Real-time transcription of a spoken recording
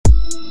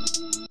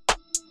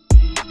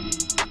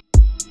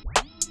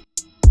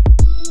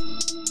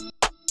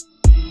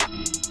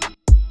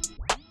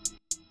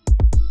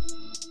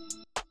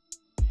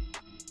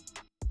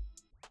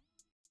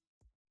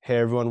Hey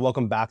everyone,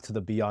 welcome back to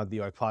the Beyond the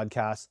Arc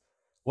podcast.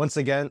 Once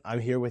again, I'm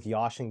here with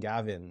Yash and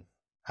Gavin.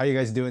 How you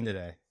guys doing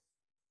today?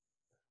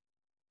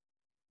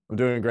 I'm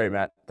doing great,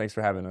 Matt. Thanks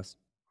for having us.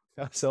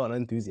 I'm so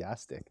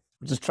unenthusiastic.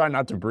 Just try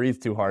not to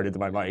breathe too hard into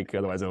my mic,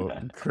 otherwise it'll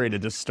create a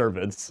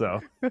disturbance. So,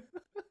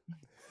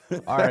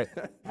 All right,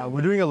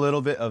 we're doing a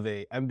little bit of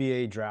a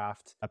NBA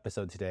draft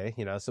episode today,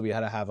 so we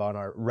had to have on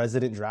our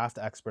resident draft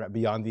expert at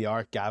Beyond the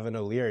Arc, Gavin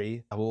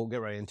O'Leary. We'll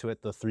get right into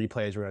it. The three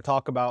players we're going to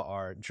talk about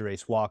are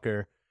Jarace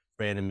Walker,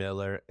 Brandon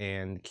Miller,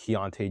 and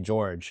Keyonte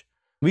George.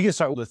 We can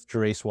start with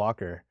Jarace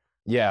Walker.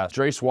 yeah,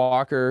 Jarace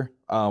Walker,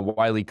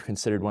 widely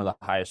considered one of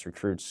the highest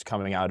recruits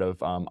coming out of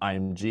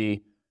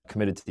IMG,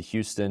 committed to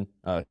Houston.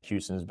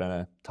 Houston has been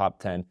a top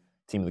 10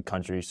 team in the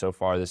country so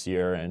far this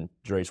year, and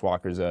Jarace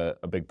Walker's a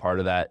big part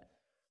of that.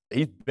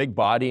 He's big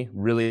body,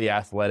 really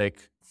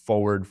athletic,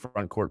 forward,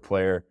 front court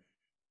player.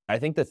 I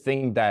think the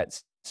thing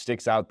that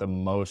sticks out the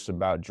most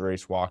about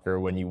Jarace Walker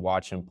when you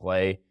watch him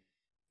play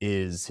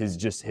is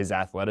his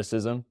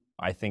athleticism.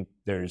 I think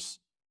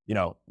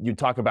you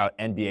talk about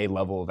NBA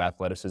level of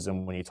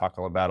athleticism when you talk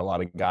about a lot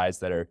of guys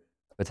that are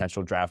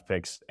potential draft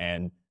picks,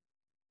 and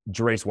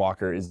Jarace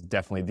Walker is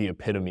definitely the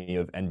epitome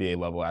of NBA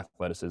level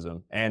athleticism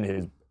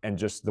and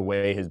just the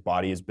way his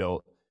body is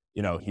built.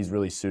 He's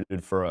really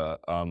suited for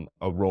a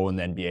role in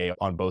the NBA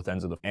on both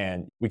ends of the.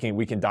 And we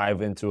can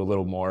dive into a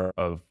little more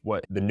of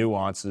what the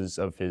nuances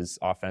of his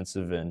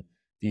offensive and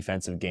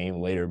defensive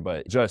game later.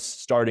 But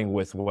just starting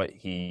with what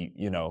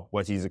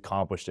he's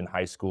accomplished in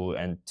high school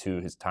and to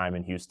his time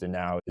in Houston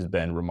now has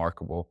been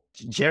remarkable.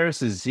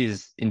 Jarace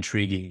is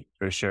intriguing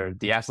for sure.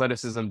 The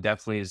athleticism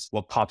definitely is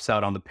what pops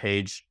out on the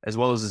page, as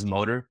well as his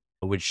motor,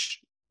 which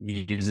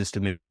he uses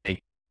to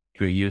make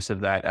good use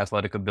of that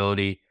athletic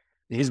ability.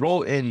 His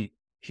role in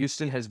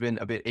Houston has been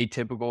a bit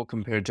atypical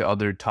compared to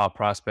other top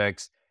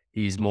prospects.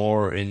 He's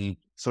more in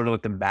sort of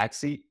like the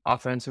backseat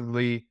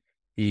offensively.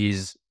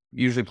 He's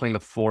usually playing the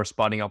four,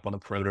 spotting up on the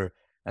perimeter.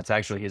 That's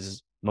actually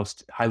his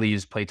most highly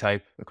used play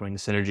type, according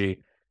to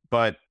Synergy.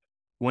 But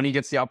when he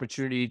gets the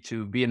opportunity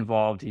to be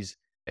involved, he's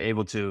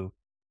able to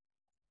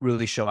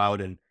really show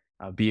out and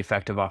be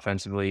effective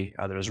offensively.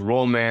 There's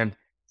roll man,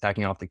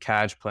 attacking off the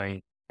catch,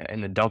 playing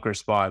in the dunker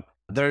spot.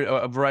 There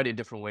are a variety of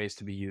different ways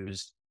to be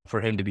used for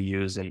him to be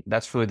used, and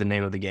that's really the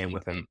name of the game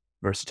with him,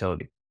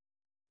 versatility.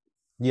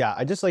 Yeah,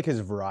 I just like his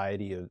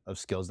variety of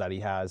skills that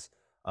he has.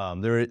 I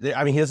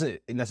mean, he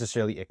doesn't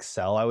necessarily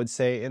excel, I would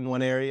say, in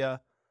one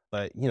area,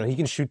 but he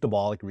can shoot the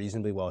ball like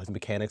reasonably well. His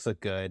mechanics look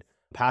good.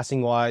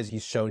 Passing wise,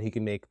 he's shown he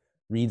can make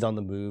reads on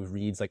the move,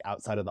 reads like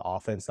outside of the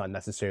offense, not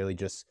necessarily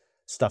just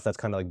stuff that's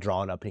kind of like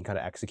drawn up, and he kind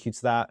of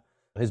executes that.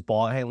 His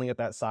ball handling at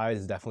that size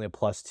is definitely a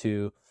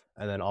 +2,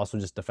 and then also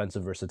just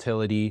defensive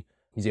versatility.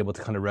 He's able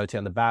to kind of rotate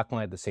on the back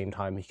line at the same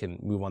time he can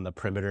move on the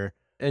perimeter.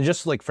 And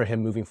just like for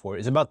him moving forward,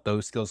 it's about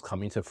those skills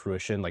coming to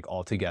fruition like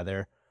all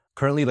together.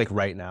 Currently, like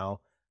right now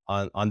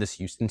on this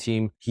Houston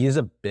team, he is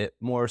a bit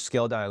more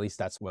scaled down. At least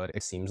that's what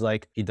it seems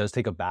like. He does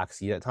take a back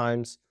seat at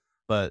times.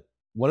 But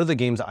one of the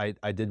games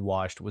I did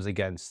watch was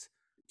against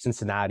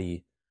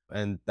Cincinnati.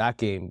 And that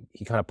game,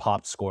 he kind of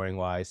popped scoring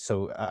wise.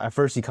 So at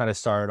first he kind of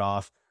started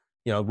off,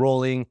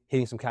 rolling,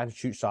 hitting some catch and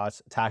shoot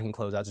shots, attacking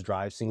closeouts,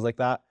 drives, things like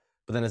that.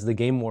 But then as the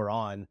game wore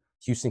on,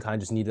 Houston kind of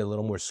just needed a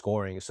little more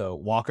scoring. So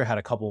Walker had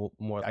a couple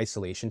more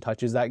isolation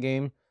touches that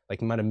game, like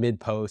he might have mid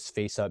post,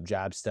 face up,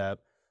 jab step,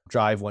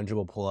 drive, one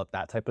dribble, pull up,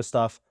 that type of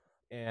stuff.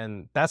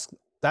 And that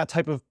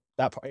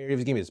area of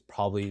his game is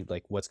probably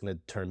like what's going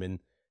to determine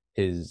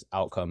his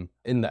outcome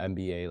in the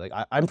NBA. Like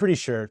I'm pretty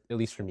sure, at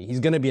least for me, he's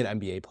going to be an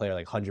NBA player,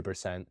 like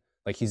 100%.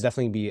 Like he's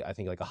definitely be, I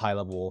think, like a high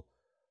level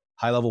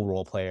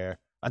role player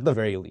at the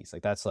very least.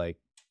 Like that's like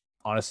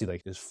honestly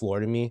like his floor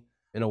to me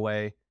in a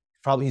way.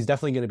 He's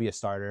definitely going to be a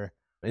starter.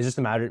 It's just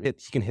a matter of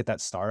he can hit that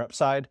star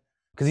upside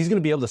because he's going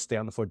to be able to stay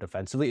on the floor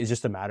defensively. It's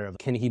just a matter of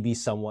can he be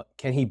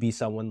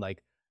someone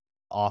like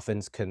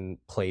offense can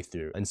play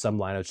through in some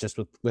lineups just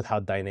with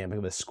how dynamic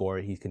of a scorer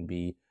he can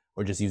be,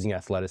 or just using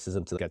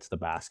athleticism to get to the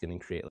basket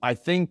and create. I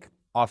think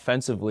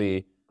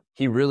offensively,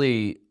 he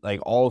really, like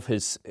all of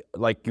his,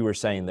 like you were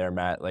saying there,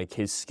 Matt, like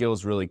his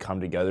skills really come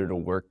together to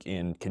work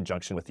in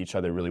conjunction with each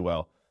other really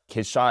well.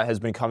 His shot has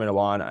been coming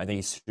along. I think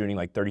he's shooting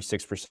like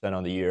 36%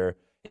 on the year.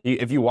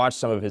 If you watch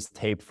some of his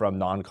tape from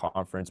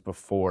non-conference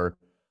before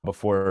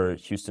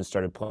Houston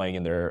started playing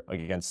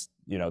against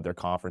their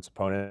conference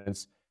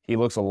opponents, he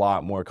looks a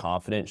lot more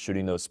confident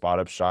shooting those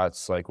spot-up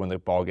shots. Like when the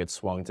ball gets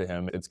swung to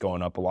him, it's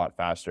going up a lot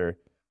faster,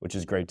 which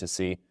is great to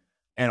see.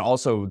 And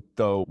also,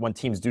 though, when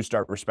teams do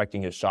start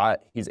respecting his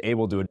shot, he's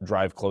able to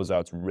drive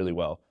closeouts really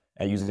well.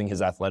 And using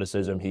his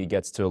athleticism, he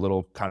gets to a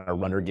little kind of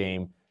runner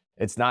game.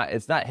 It's not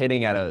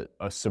hitting at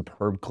a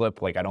superb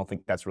clip. Like I don't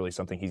think that's really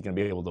something he's going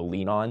to be able to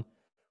lean on.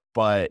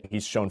 But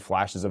he's shown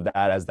flashes of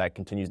that as that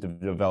continues to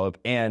develop.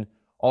 And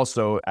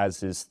also as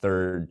his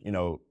third,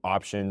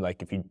 option,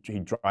 like if he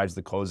drives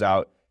the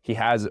closeout, he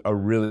has a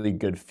really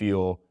good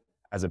feel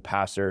as a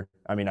passer.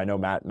 I mean, I know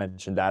Matt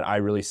mentioned that. I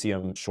really see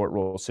him short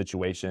roll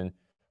situation,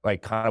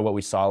 like kind of what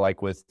we saw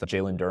like with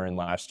Jalen Duren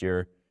last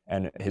year.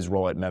 and his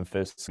role at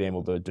Memphis, being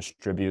able to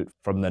distribute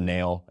from the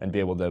nail and be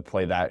able to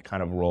play that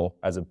kind of role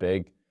as a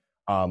big.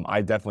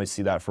 I definitely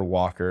see that for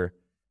Walker.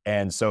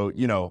 And so,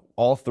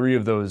 all three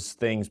of those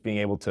things being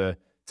able to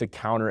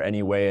counter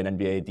any way an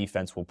NBA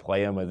defense will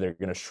play him, whether they're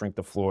going to shrink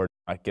the floor,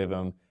 not give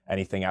him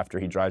anything after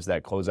he drives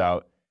that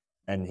closeout,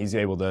 and he's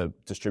able to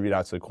distribute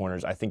out to the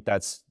corners. I think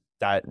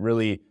that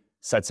really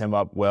sets him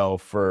up well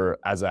for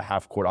as a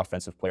half-court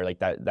offensive player. Like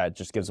that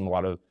just gives him a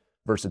lot of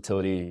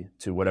versatility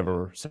to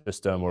whatever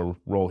system or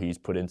role he's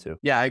put into.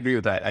 Yeah, I agree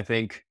with that. I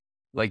think,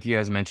 like you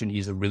guys mentioned,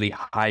 he's a really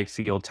high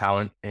field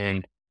talent,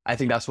 and I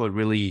think that's what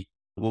really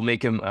will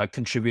make him a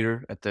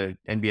contributor at the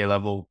NBA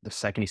level the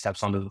second he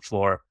steps onto the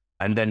floor.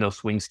 And then those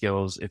swing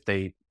skills, if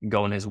they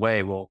go in his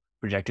way, will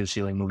project his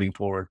ceiling moving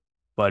forward.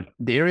 But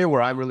the area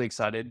where I'm really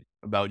excited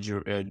about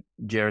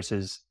Jarace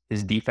is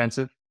his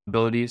defensive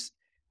abilities.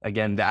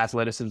 Again, the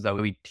athleticism that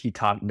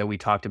we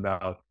talked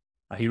about,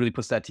 he really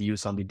puts that to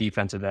use on the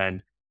defensive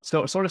end.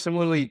 So sort of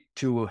similarly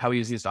to how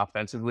he's used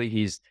offensively,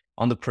 he's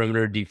on the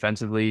perimeter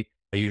defensively,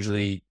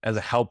 usually as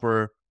a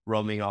helper,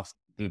 roaming off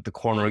the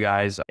corner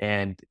guys.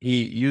 And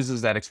he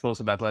uses that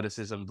explosive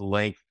athleticism, the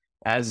length,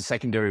 as a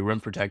secondary rim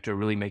protector,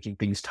 really making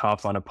things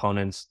tough on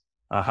opponents,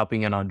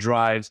 helping in on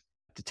drives,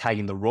 to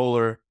tagging the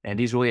roller. And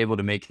he's really able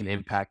to make an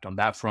impact on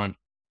that front.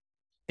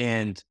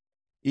 And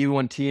even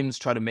when teams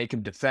try to make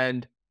him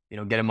defend,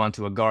 get him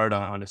onto a guard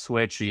on a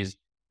switch, he's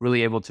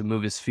really able to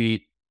move his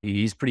feet.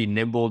 He's pretty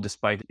nimble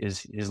despite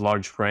his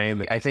large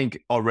frame. I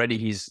think already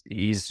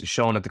he's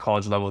shown at the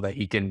college level that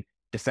he can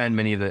defend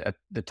many of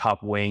the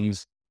top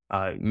wings,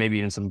 maybe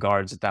even some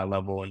guards at that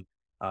level, and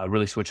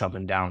really switch up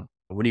and down.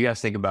 What do you guys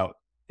think about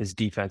his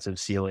defensive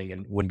ceiling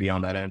and would be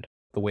on that end?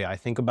 The way I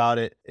think about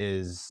it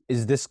is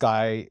this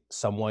guy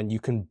someone you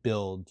can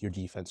build your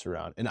defense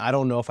around? And I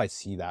don't know if I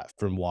see that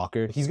from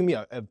Walker. He's going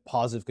to be a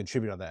positive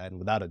contributor on that end,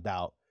 without a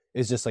doubt.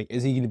 It's just like,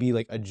 is he going to be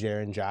like a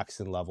Jaren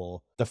Jackson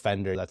level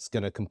defender that's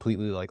going to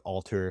completely like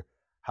alter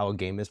how a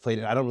game is played?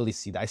 And I don't really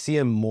see that. I see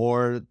him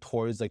more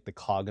towards like the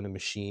cog in a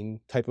machine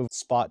type of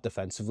spot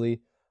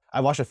defensively.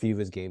 I watched a few of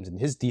his games, and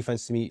his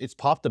defense to me, it's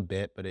popped a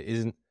bit, but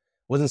it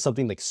wasn't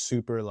something like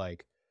super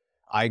like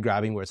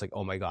eye-grabbing where it's like,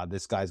 oh my God,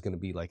 this guy's going to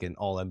be like an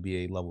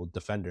all-NBA level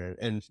defender,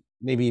 and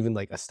maybe even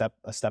like a step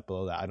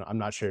below that. I'm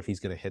not sure if he's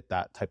going to hit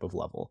that type of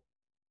level.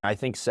 I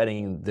think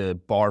setting the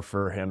bar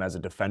for him as a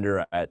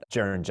defender at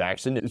Jaren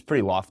Jackson is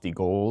pretty lofty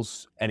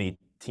goals. Any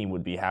team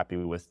would be happy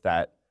with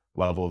that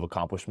level of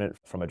accomplishment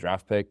from a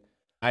draft pick.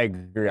 I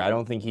agree. I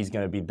don't think he's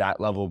going to be that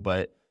level,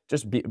 but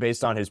just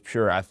based on his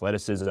pure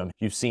athleticism,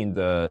 you've seen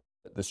the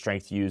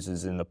strength he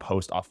uses in the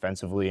post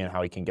offensively and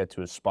how he can get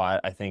to his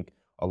spot. I think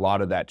a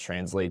lot of that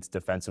translates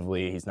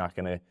defensively. He's not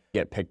going to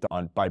get picked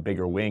on by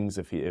bigger wings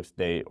if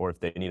they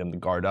need him to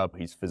guard up.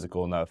 He's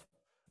physical enough.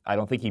 I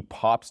don't think he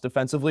pops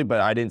defensively, but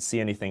I didn't see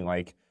anything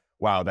like,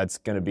 wow, that's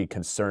going to be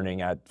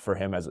concerning for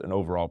him as an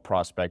overall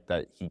prospect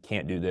that he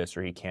can't do this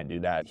or he can't do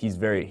that. He's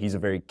a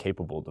very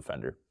capable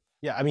defender.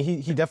 Yeah, I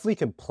mean, he definitely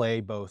can play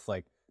both,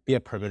 like be a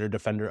perimeter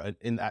defender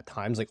at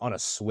times, like on a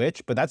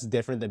switch, but that's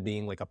different than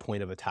being like a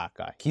point of attack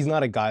guy. He's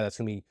not a guy that's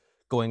going to be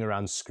going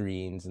around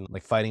screens and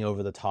like fighting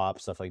over the top,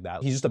 stuff like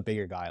that. He's just a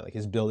bigger guy. Like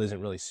his build isn't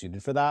really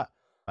suited for that.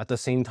 At the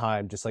same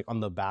time, just like on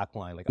the back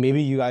line, like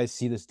maybe you guys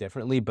see this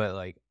differently, but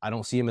like I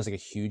don't see him as like a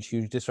huge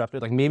disruptor.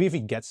 Like maybe if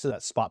he gets to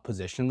that spot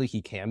positionally,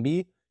 he can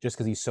be, just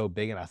because he's so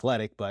big and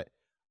athletic, but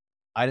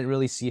I didn't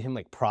really see him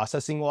like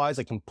processing wise,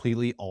 like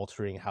completely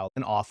altering how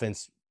an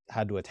offense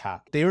had to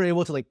attack. They were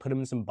able to like put him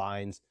in some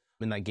binds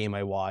in that game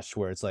I watched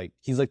where it's like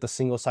he's like the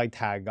single side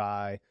tag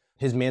guy.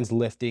 His man's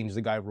lifting, there's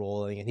the guy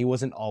rolling, and he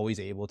wasn't always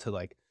able to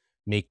like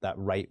make that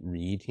right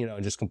read,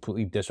 and just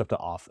completely disrupt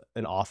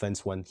an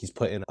offense when he's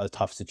put in a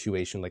tough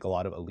situation like a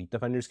lot of elite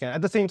defenders can.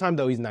 At the same time,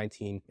 though, he's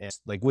 19, and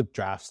like with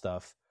draft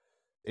stuff,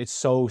 it's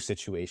so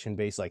situation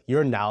based. Like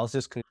your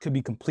analysis could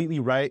be completely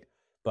right,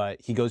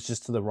 but he goes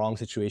just to the wrong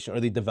situation,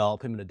 or they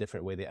develop him in a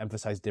different way. They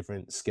emphasize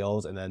different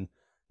skills, and then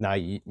now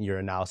your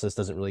analysis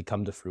doesn't really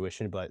come to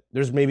fruition. But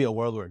there's maybe a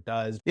world where it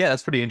does. Yeah,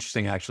 that's pretty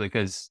interesting actually,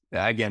 because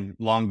again,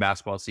 long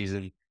basketball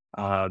season.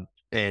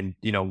 And,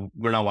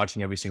 we're not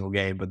watching every single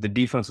game, but the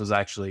defense was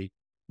actually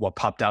what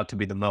popped out to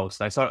be the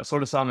most. I sort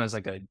of saw him as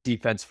like a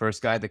defense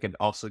first guy that could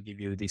also give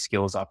you these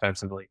skills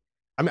offensively.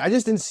 I mean, I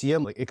just didn't see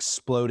him like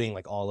exploding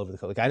like all over the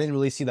court. Like I didn't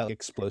really see that like,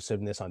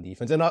 explosiveness on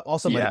defense. And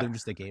also might have been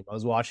just the game I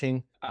was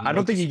watching. I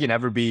don't think he can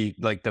ever be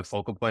like the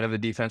focal point of the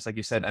defense, like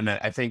you said. And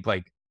I think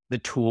like the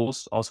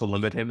tools also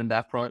limit him in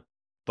that front.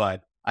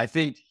 But I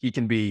think he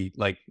can be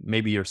like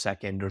maybe your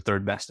second or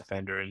third best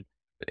defender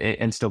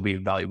and still be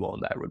valuable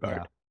in that regard.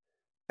 Yeah.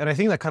 And I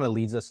think that kind of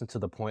leads us into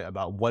the point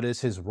about what does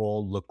his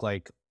role look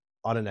like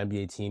on an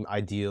NBA team,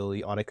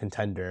 ideally on a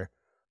contender.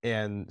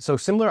 And so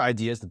similar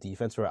ideas to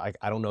defense where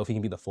I don't know if he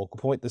can be the focal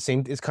point.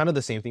 It's kind of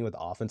the same thing with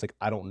offense. Like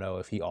I don't know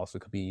if he also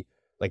could be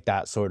like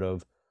that sort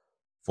of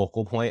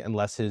focal point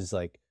unless his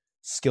like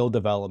skill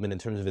development in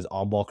terms of his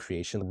on-ball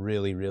creation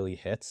really, really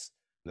hits.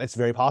 It's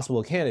very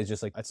possible it can. It's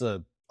just like that's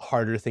a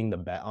harder thing to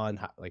bet on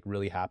like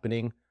really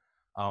happening.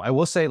 I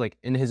will say like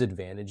in his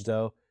advantage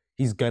though,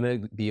 he's gonna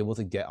be able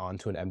to get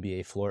onto an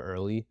NBA floor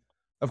early.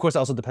 Of course, it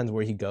also depends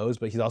where he goes,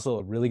 but he's also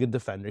a really good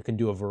defender, can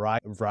do a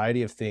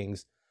variety of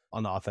things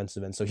on the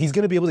offensive end. So he's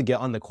gonna be able to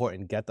get on the court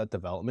and get that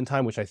development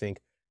time, which I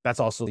think that's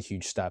also a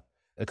huge step.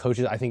 The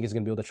coaches, I think, is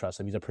gonna be able to trust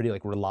him. He's a pretty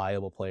like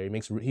reliable player.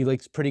 He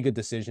makes pretty good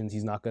decisions.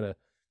 He's not gonna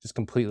just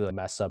completely like,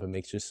 mess up and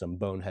make just some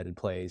boneheaded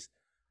plays.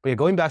 But yeah,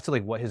 going back to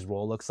like what his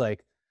role looks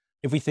like,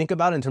 if we think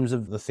about it in terms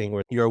of the thing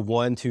where you're a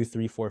 1, 2,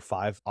 3, 4,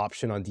 5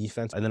 option on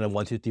defense, and then a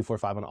 1, 2, 3, 4,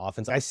 5 on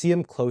offense, I see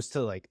him close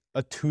to like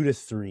a 2 to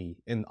 3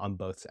 in on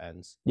both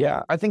ends.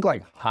 Yeah, I think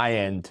like high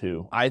end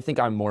too. I think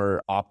I'm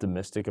more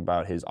optimistic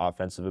about his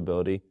offensive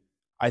ability.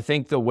 I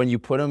think that when you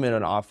put him in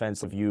an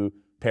offense, if you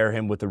pair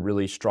him with a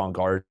really strong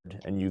guard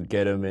and you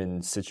get him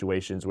in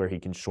situations where he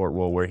can short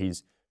roll, where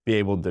he's be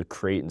able to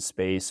create in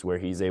space, where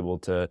he's able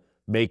to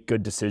make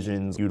good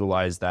decisions,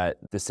 utilize that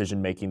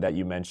decision making that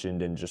you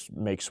mentioned, and just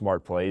make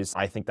smart plays,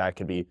 I think that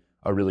could be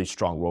a really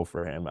strong role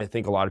for him. I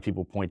think a lot of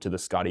people point to the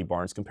Scotty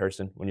Barnes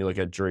comparison when you look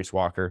at Jarace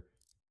Walker.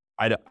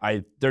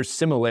 There's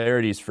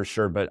similarities for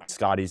sure, but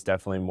Scotty's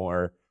definitely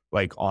more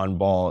like on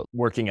ball,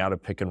 working out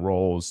of pick and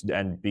rolls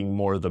and being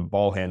more the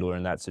ball handler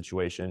in that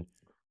situation.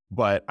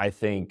 But I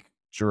think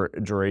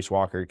Jarace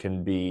Walker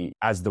can be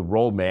as the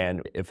role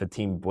man if a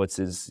team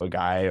blitzes a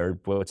guy or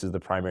blitzes the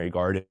primary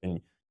guard and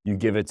you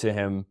give it to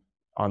him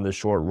on the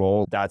short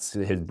roll, that's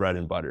his bread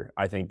and butter.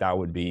 I think that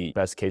would be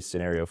best case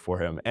scenario for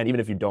him. And even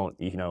if you don't,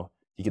 he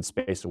can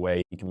space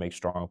away. He can make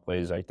strong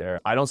plays right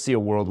there. I don't see a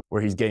world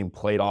where he's getting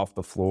played off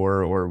the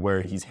floor or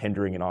where he's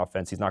hindering an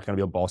offense. He's not going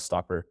to be a ball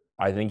stopper.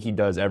 I think he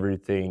does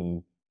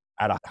everything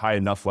at a high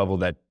enough level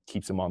that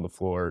keeps him on the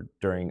floor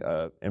during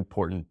an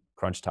important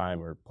crunch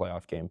time or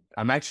playoff game.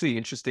 I'm actually,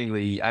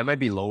 interestingly, I might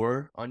be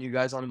lower on you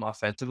guys on him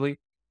offensively.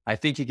 I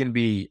think he can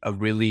be I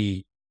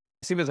see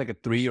him as like a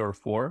 3 or a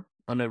 4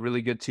 on a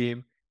really good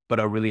team, but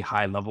a really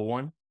high level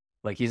one.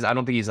 Like I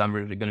don't think he's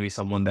ever going to be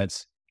someone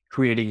that's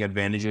creating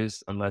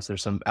advantages unless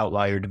there's some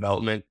outlier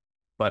development.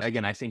 But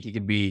again, I think he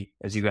could be,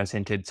 as you guys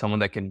hinted, someone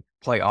that can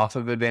play off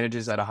of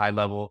advantages at a high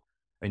level.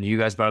 And you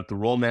guys brought up the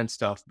roll man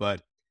stuff,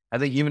 but I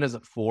think even as a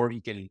 4, he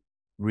can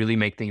really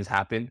make things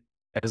happen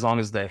as long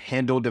as the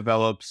handle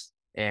develops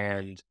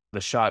and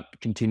the shot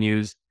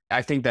continues.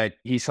 I think that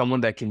he's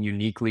someone that can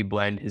uniquely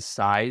blend his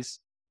size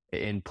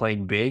in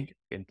playing big,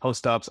 in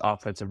post-ups,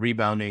 offensive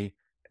rebounding,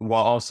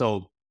 while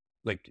also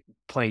like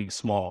playing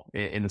small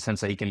in the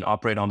sense that he can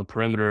operate on the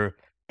perimeter,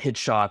 hit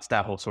shots,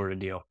 that whole sort of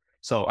deal.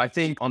 So I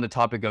think on the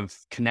topic of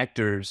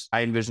connectors,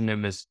 I envision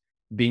him as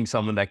being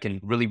someone that can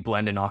really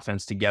blend an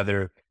offense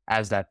together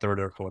as that 3rd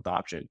or 4th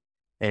option.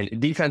 And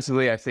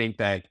defensively, I think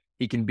that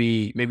he can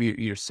be maybe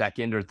your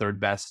 2nd or 3rd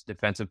best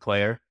defensive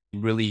player,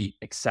 really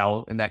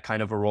excel in that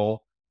kind of a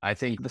role. I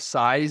think the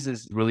size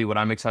is really what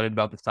I'm excited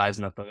about, the size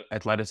and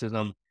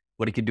athleticism,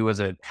 what he could do as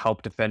a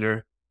help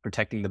defender,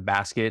 protecting the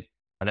basket.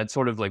 And that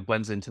sort of like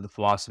blends into the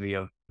philosophy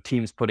of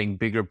teams putting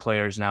bigger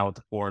players now at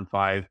the 4 and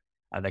 5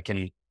 that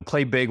can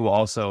play big while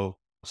also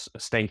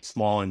staying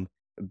small and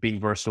being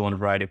versatile in a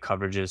variety of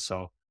coverages.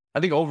 So I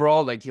think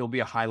overall, like he'll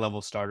be a high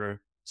level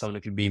starter, someone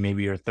who could be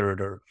maybe your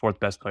 3rd or 4th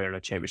best player in a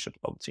championship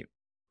level team.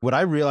 What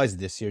I realized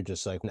this year,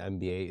 just like in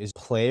the NBA, is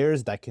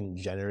players that can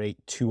generate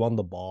 2 on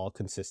the ball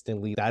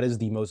consistently. That is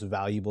the most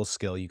valuable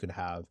skill you can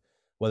have,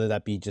 whether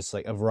that be just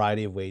like a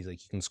variety of ways,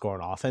 like you can score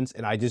on offense.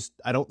 And I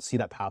don't see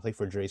that pathway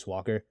for Jarace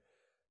Walker.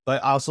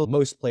 But also,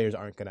 most players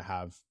aren't going to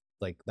have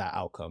like that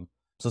outcome.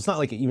 So it's not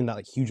like even that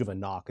like huge of a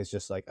knock. It's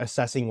just like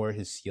assessing where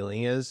his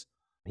ceiling is.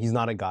 He's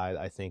not a guy,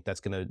 I think,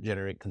 that's going to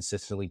generate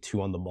consistently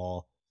 2 on the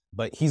ball.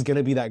 But he's going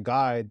to be that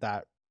guy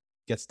that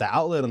gets the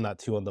outlet on that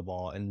 2 on the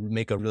ball and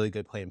make a really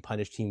good play and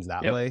punish teams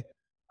that way.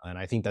 And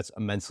I think that's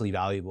immensely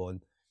valuable.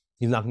 And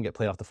he's not going to get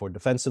played off the floor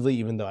defensively,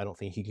 even though I don't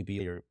think he could be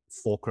your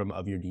fulcrum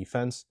of your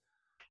defense.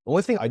 The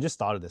only thing, I just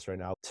thought of this right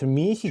now, to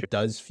me, he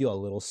does feel a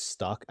little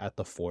stuck at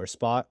the 4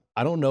 spot.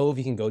 I don't know if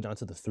he can go down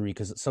to the 3,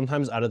 because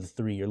sometimes out of the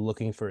 3, you're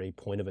looking for a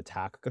point of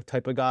attack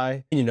type of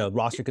guy. You know,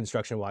 roster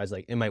construction wise,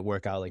 like it might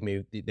work out. Like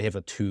maybe they have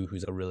a 2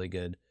 who's a really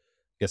good,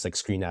 I guess, like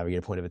screen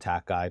navigator, point of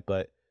attack guy.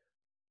 But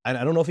I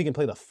don't know if he can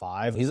play the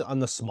 5. He's on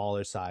the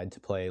smaller side to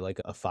play like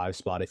a 5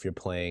 spot if you're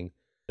playing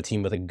a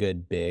team with a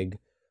good big.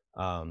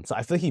 So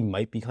I feel like he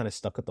might be kind of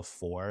stuck at the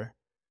 4.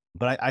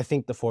 But I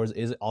think the 4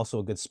 is also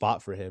a good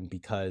spot for him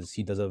because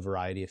he does a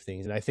variety of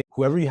things. And I think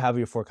whoever you have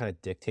your 4 kind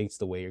of dictates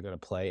the way you're going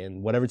to play.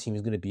 And whatever team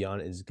he's going to be on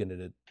is going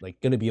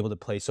to be able to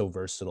play so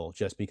versatile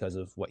just because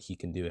of what he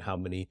can do and how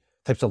many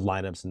types of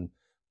lineups and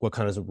what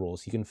kinds of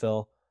roles he can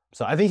fill.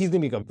 So I think he's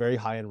going to be a very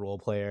high-end role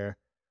player.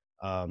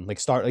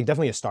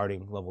 Definitely a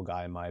starting level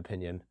guy in my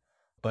opinion.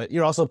 But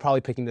you're also probably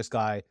picking this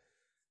guy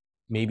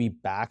maybe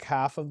back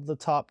half of the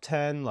top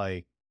 10,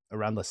 like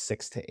around the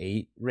 6 to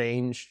 8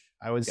 range,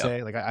 I would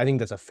say. Like I think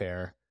that's a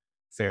fair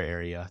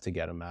area to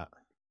get him at.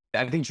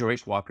 I think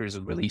Jarace Walker is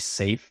a really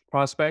safe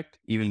prospect,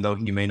 even though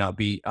he may not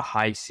be a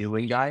high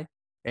ceiling guy.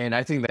 And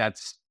I think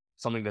that's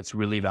something that's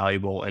really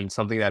valuable and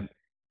something that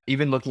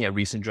even looking at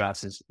recent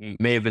drafts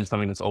may have been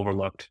something that's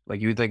overlooked. Like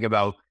you think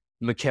about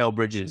Mikal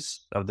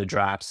Bridges of the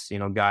drafts,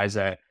 guys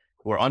that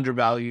were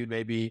undervalued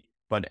maybe,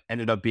 but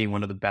ended up being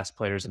one of the best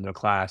players in their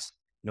class.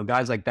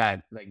 Guys like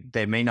that, like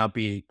they may not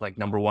be like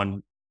number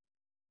one,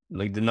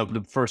 like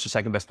the first or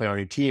second best player on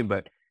your team,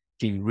 but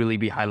can really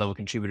be high level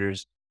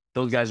contributors.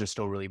 Those guys are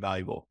still really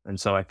valuable. And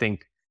so I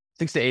think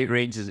 6 to 8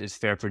 range is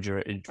fair for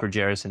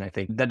Jarace, and I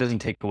think that doesn't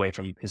take away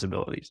from his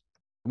abilities.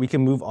 We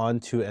can move on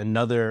to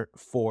another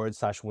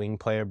forward/wing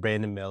player,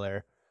 Brandon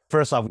Miller.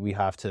 First off, we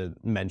have to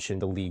mention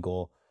the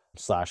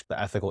legal/the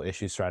ethical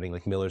issues surrounding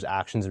like Miller's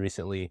actions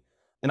recently.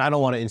 And I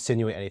don't want to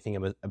insinuate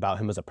anything about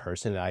him as a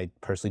person. I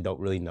personally don't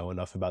really know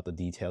enough about the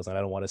details, and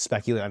I don't want to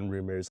speculate on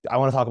rumors. I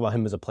want to talk about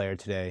him as a player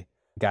today.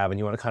 Gavin,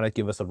 you want to kind of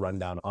give us a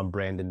rundown on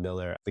Brandon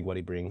Miller, like what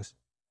he brings?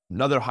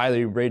 Another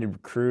highly rated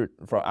recruit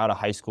out of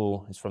high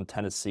school. He's from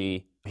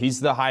Tennessee. He's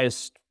the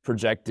highest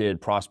projected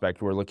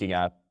prospect we're looking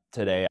at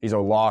today. He's a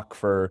lock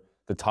for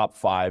the top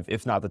 5,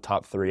 if not the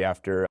top 3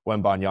 after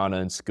Wembanyama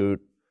and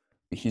Scoot.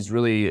 He's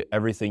really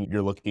everything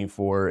you're looking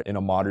for in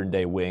a modern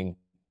day wing.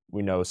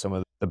 We know some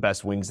of the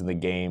best wings in the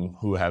game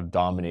who have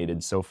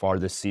dominated so far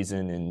this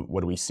season. And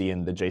what do we see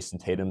in the Jason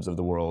Tatums of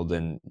the world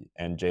and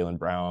Jaylen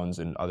Browns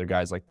and other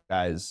guys like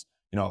that is,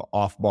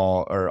 off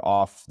ball or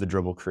off the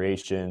dribble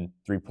creation,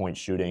 3-point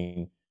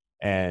shooting.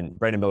 And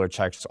Brandon Miller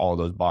checks all of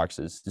those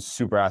boxes. He's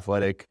super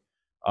athletic,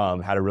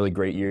 had a really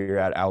great year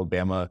at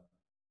Alabama,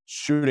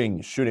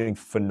 shooting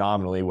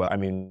phenomenally well. I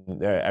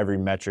mean, every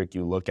metric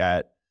you look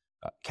at,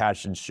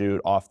 catch and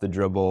shoot, off the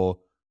dribble,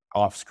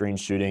 off-screen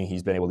shooting,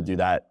 he's been able to do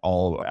that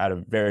all at a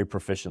very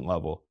proficient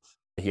level.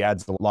 He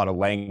adds a lot of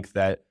length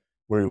that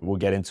we'll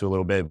get into a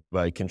little bit,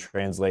 but can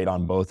translate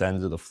on both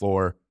ends of the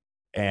floor.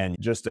 And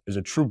just is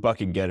a true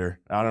bucket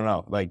getter. I don't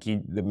know, like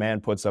the man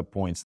puts up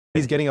points.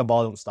 He's getting a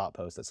ball don't stop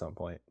post at some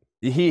point.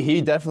 He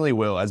definitely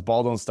will. As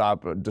ball don't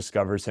stop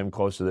discovers him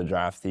close to the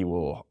draft, he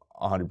will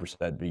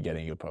 100% be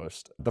getting a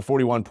post. The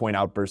 41-point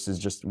outburst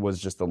was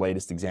just the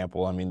latest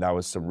example. I mean, that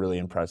was some really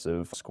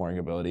impressive scoring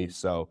ability.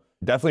 So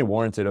definitely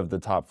warranted of the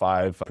top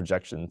 5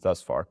 projections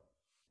thus far.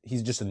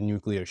 He's just a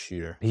nuclear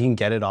shooter. He can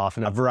get it off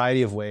in a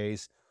variety of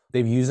ways.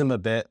 They've used him a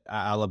bit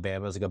at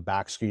Alabama as like a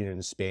back screener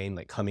in Spain,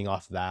 like coming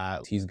off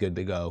that, he's good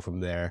to go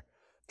from there.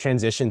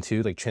 Transition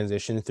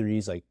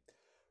threes, like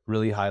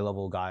really high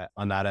level guy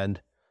on that end.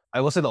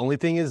 I will say the only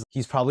thing is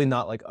he's probably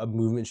not like a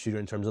movement shooter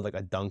in terms of like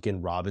a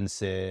Duncan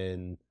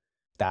Robinson,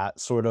 that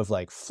sort of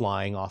like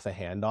flying off a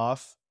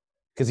handoff,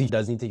 because he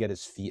does need to get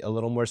his feet a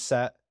little more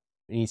set.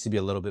 He needs to be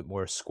a little bit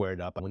more squared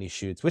up when he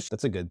shoots, which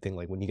that's a good thing.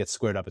 Like when he gets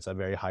squared up, it's a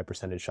very high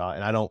percentage shot.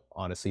 And I don't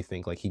honestly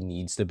think like he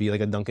needs to be like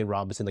a Duncan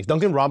Robinson. Like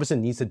Duncan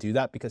Robinson needs to do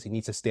that because he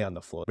needs to stay on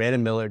the floor.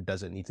 Brandon Miller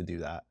doesn't need to do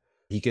that.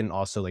 He can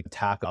also like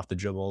attack off the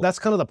dribble. That's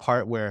kind of the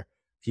part where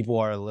people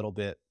are a little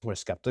bit more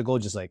skeptical,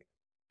 just like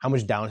how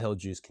much downhill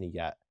juice can he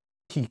get?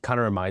 He kind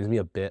of reminds me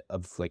a bit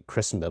of like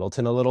Chris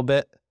Middleton a little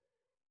bit.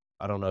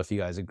 I don't know if you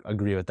guys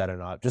agree with that or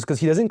not, just because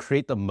he doesn't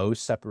create the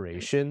most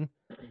separation.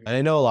 And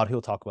I know a lot of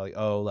people talk about like,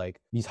 oh,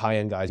 like these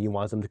high-end guys, you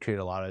want them to create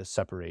a lot of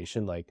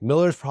separation. Like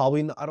Miller's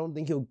probably, I don't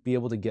think he'll be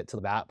able to get to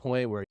that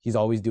point where he's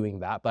always doing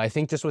that. But I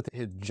think just with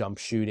his jump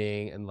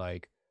shooting and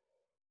like,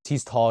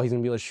 he's tall, he's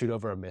gonna be able to shoot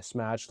over a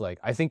mismatch. Like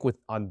I think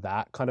on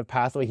that kind of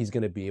pathway, he's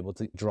gonna be able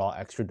to draw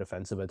extra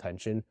defensive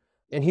attention.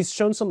 And he's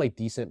shown some like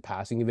decent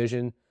passing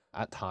vision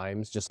at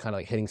times, just kind of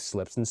like hitting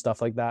slips and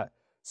stuff like that,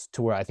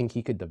 to where I think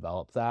he could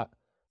develop that.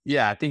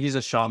 Yeah, I think he's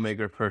a shot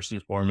maker first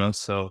and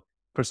foremost. So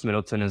Chris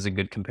Middleton is a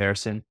good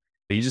comparison.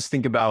 But you just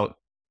think about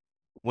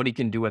what he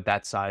can do at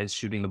that size,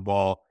 shooting the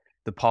ball,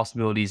 the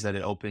possibilities that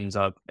it opens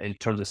up in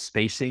terms of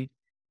spacing,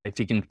 if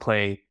he can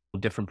play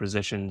different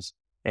positions.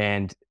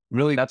 And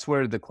really, that's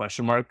where the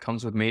question mark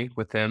comes with me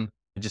with him,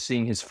 just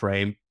seeing his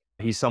frame.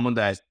 He's someone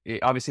that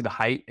obviously the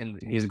height,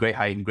 and he has great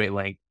height and great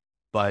length,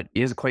 but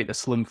he has quite a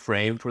slim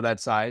frame for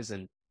that size.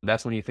 And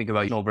that's when you think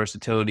about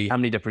versatility, how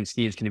many different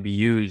schemes can be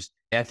used.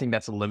 I think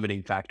that's a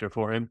limiting factor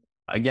for him.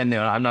 Again,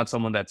 I'm not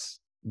someone that's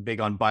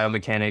big on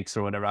biomechanics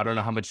or whatever. I don't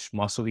know how much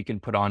muscle he can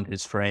put on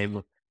his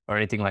frame or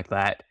anything like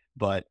that.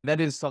 But that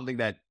is something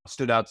that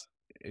stood out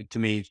to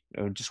me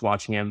just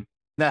watching him.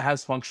 That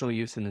has functional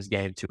use in his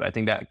game too. I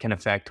think that can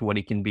affect what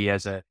he can be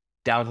as a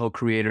downhill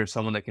creator,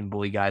 someone that can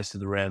bully guys to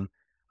the rim.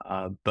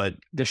 But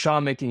the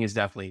shot making is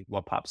definitely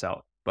what pops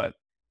out. But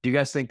do you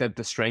guys think that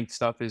the strength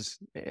stuff is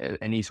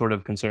any sort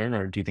of concern,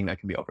 or do you think that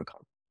can be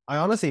overcome? I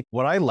honestly,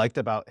 what I liked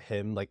about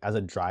him, like as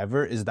a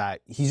driver, is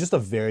that he's just a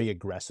very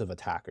aggressive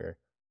attacker,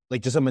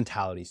 like just a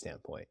mentality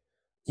standpoint.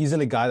 He's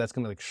isn't a guy that's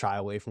gonna like shy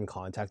away from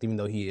contact, even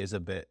though he is a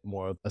bit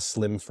more of a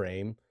slim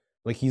frame.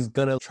 Like he's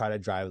gonna try to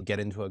drive, get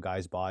into a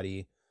guy's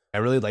body. I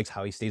really liked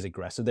how he stays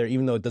aggressive there,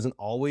 even though it doesn't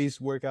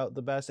always work out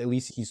the best. At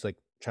least he's like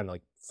trying to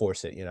like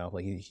force it,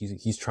 like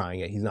he's trying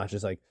it. He's not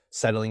just like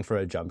settling for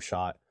a jump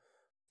shot.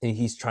 And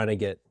he's trying to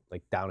get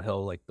like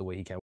downhill like the way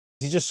he can.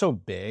 He's just so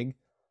big.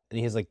 And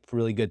he has like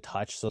really good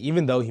touch. So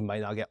even though he might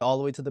not get all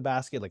the way to the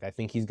basket, like I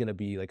think he's gonna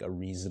be like a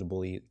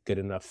reasonably good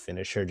enough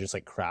finisher, just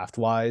like craft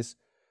wise,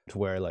 to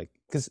where like,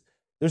 because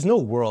there's no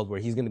world where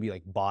he's gonna be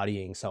like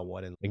bodying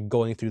someone and like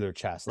going through their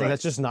chest. Like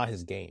that's just not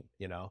his game,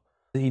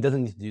 He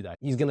doesn't need to do that.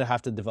 He's gonna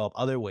have to develop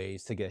other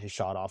ways to get his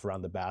shot off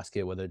around the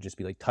basket, whether it just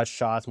be like touch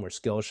shots, more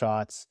skill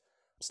shots.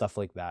 stuff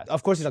like that.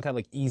 Of course, he's not kind of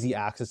like easy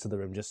access to the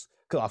rim just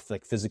off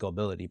like physical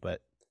ability,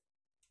 but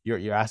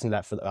you're asking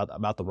that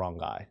about the wrong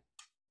guy.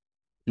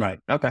 Right.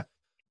 Okay.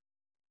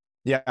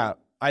 Yeah,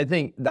 I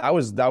think I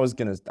was gonna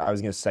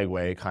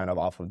segue kind of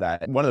off of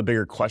that. One of the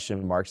bigger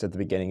question marks at the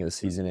beginning of the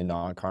season in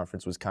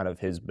non-conference was kind of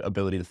his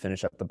ability to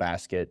finish up the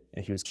basket,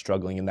 and he was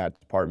struggling in that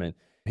department.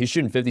 He's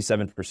shooting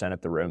 57%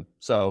 at the rim,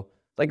 so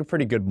like a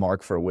pretty good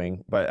mark for a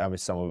wing. But I mean,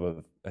 some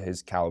of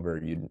his caliber,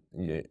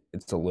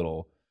 it's a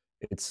little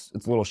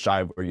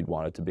shy of where you'd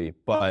want it to be.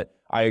 But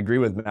I agree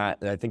with Matt.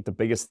 And I think the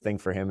biggest thing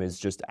for him is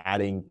just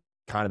adding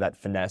kind of that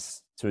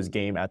finesse to his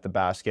game at the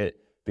basket,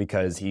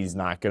 because he's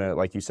not gonna,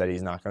 like you said,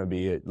 he's not gonna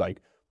be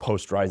like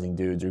post-rising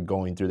dudes or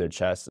going through their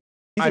chest.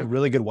 He's a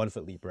really good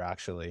 1-foot leaper,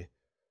 actually.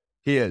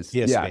 He is. He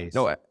has yeah. space.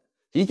 No,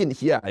 he can.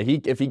 Yeah.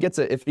 If he gets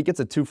a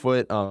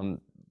 2-foot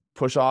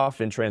push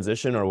off in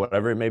transition or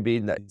whatever it may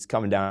be, he's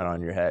coming down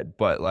on your head.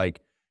 But like,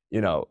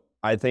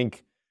 I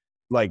think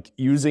like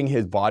using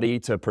his body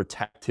to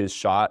protect his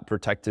shot,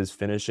 protect his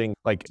finishing,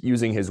 like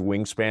using his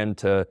wingspan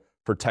to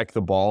protect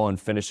the ball and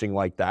finishing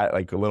like that,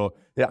 like a little,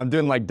 I'm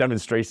doing like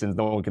demonstrations,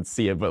 no one can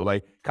see it, but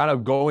like kind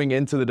of going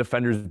into the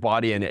defender's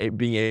body and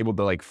being able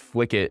to like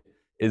flick it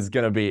is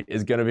gonna be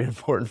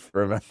important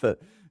for him.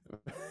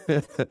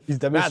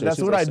 Matt,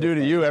 that's what I do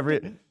to you every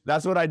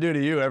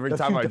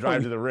time I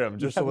drive to the rim.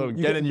 Just a little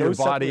get in your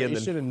body and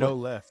then no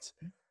lift.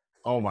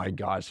 Oh my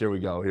gosh, here we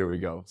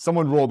go.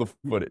 Someone roll the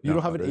footage. You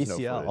don't have an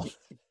ACL.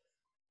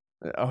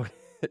 Oh,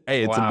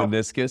 hey, it's a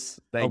meniscus.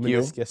 Thank you.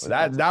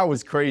 Meniscus. That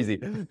was crazy.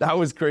 That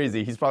was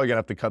crazy. He's probably gonna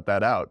have to cut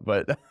that out.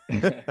 But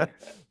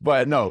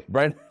but no,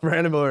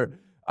 Brandon Miller,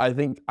 I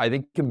think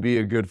can be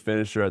a good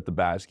finisher at the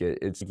basket.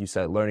 It's like you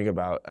said,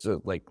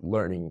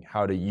 learning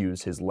how to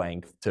use his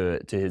length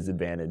to his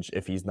advantage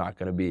if he's not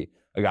going to be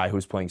a guy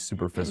who's playing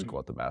super physical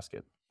at the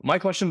basket. My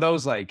question though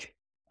is like,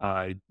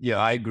 yeah,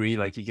 I agree.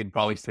 Like he could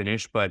probably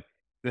finish, but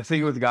the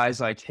thing with guys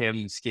like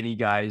him, skinny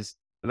guys,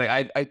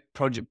 like I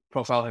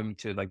profile him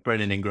to like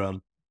Brandon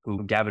Ingram,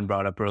 who Gavin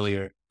brought up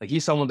earlier. Like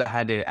he's someone that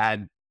had to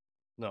add,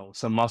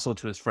 some muscle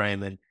to his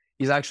frame, and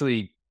he's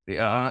actually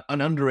an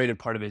underrated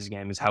part of his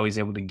game is how he's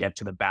able to get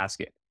to the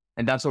basket,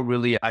 and that's what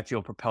really I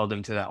feel propelled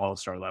him to that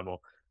all-star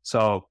level.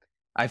 So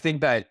I think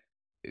that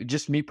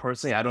just me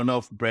personally, I don't know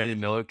if Brandon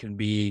Miller can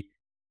be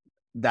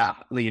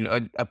that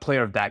a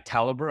player of that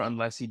caliber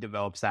unless he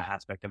develops that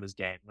aspect of his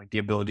game, like the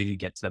ability to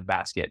get to the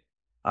basket.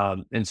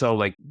 And so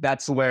like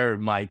that's where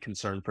my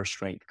concern for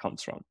strength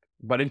comes from.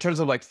 But in terms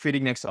of like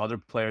fitting next to other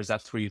players,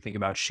 that's where you think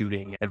about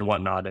shooting and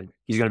whatnot, and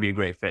he's going to be a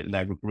great fit in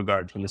that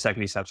regard from the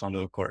second he steps onto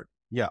the court.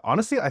 Yeah,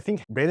 honestly, I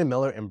think Brandon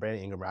Miller and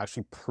Brandon Ingram are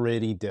actually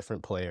pretty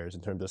different players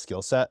in terms of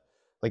skill set.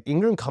 Like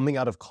Ingram coming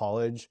out of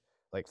college,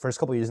 like first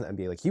couple of years in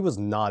the NBA, like he was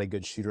not a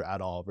good shooter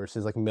at all,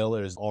 versus like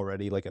Miller is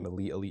already like an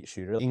elite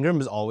shooter. Ingram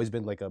has always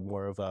been like a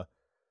more of a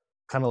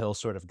kind of hill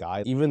sort of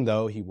guy, even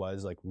though he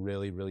was like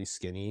really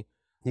skinny.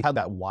 He had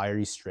that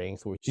wiry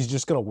strength where he's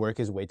just gonna work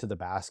his way to the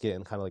basket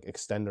and kind of like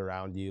extend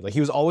around you. Like he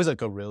was always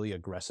like a really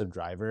aggressive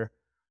driver.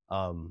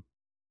 But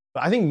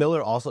I think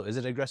Miller also is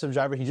an aggressive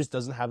driver. He just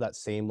doesn't have that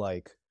same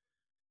like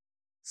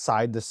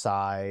side to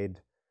side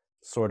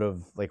sort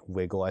of like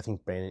wiggle I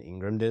think Brandon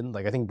Ingram did.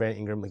 Like I think Brandon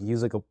Ingram, like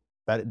he's like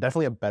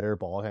definitely a better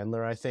ball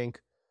handler, I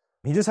think.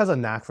 He just has a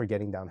knack for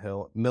getting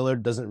downhill. Miller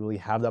doesn't really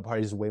have that part.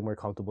 He's way more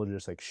comfortable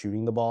just like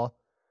shooting the ball.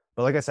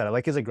 But like I said, I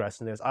like his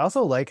aggressiveness. I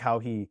also like how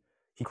he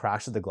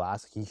crashes the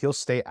glass. He'll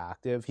stay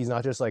active. He's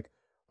not just like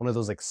one of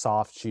those like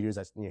soft shooters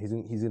that's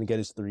he's gonna get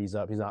his threes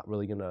up. He's not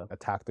really gonna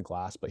attack the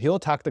glass, but he'll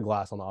attack the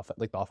glass on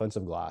the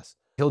offensive glass.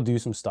 He'll do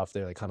some stuff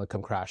there, like kind of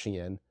come crashing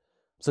in.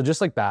 So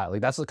just like that, like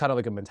that's kind of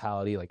like a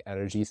mentality, like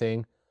energy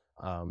thing.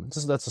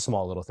 That's a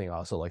small little thing I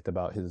also liked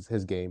about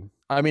his game.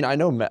 I mean, I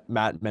know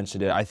Matt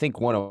mentioned it. I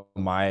think one of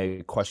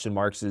my question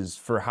marks is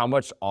for how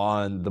much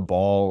on the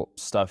ball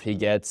stuff he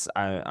gets.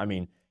 I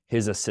mean,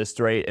 his assist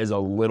rate is a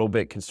little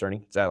bit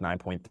concerning. It's at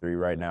 9.3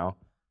 right now,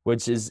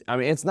 which is, I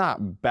mean, it's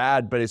not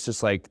bad, but it's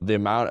just like the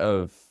amount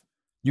of,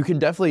 you could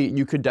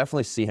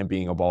definitely see him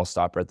being a ball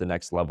stopper at the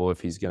next level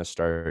if he's going to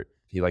start.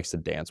 He likes to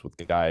dance with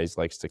the guys,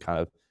 likes to kind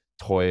of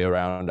toy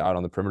around out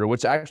on the perimeter,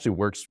 which actually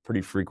works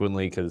pretty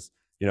frequently because,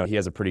 he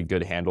has a pretty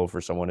good handle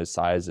for someone his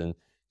size and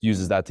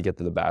uses that to get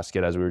to the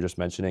basket, as we were just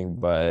mentioning.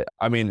 But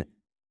I mean,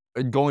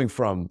 going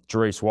from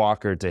Jarace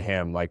Walker to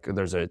him, like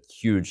there's a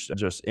huge,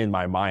 just in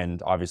my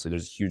mind, obviously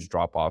there's a huge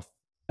drop off.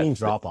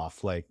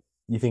 Like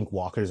you think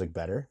Walker's like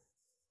better?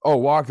 Oh,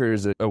 Walker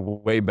is a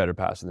way better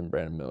passer than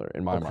Brandon Miller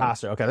in my mind.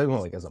 Passer, okay. I think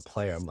like as a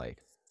player, I'm like,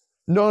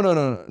 no.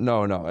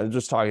 I'm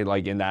just talking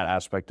like in that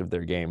aspect of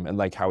their game and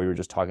like how we were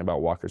just talking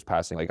about Walker's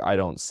passing. Like I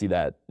don't see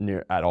that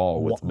near at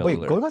all with Miller.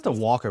 Wait, going back to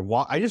Walker,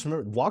 I just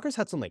remember Walker's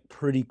had some like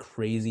pretty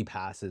crazy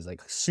passes,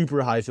 like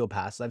super high field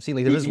passes. I've seen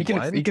like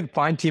he can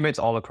find teammates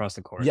all across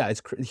the court. Yeah,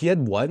 he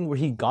had one where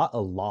he got a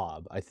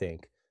lob, I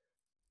think.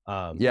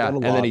 Yeah,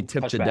 and then he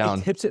tipped it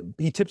down.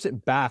 He tips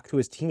it back to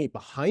his teammate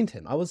behind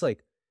him. I was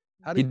like,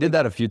 he did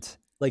that a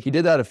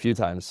few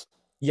times.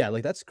 Yeah,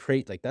 like that's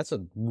great. Like that's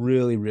a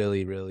really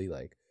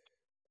like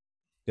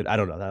good. I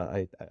don't know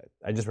that.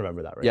 I just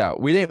remember that right Yeah, now.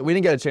 we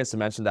didn't get a chance to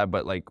mention that,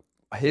 but like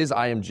his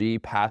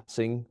IMG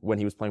passing when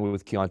he was playing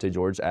with Keyonte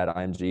George at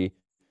IMG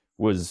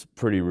was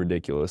pretty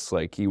ridiculous.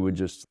 Like he would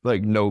just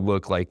like no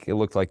look, like it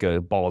looked like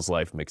a Ball's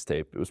Life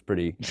mixtape. It was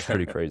pretty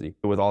crazy.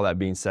 With all that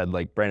being said,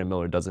 like Brandon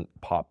Miller doesn't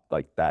pop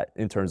like that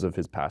in terms of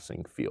his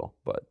passing feel.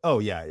 But Oh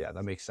yeah, yeah,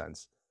 that makes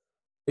sense.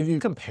 If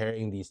you're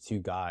comparing these two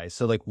guys,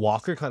 so like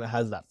Walker kind of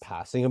has that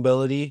passing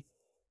ability,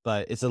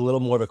 but it's a little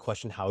more of a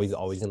question how he's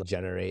always going to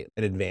generate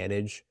an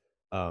advantage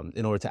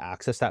in order to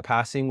access that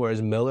passing.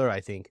 Whereas Miller,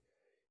 I think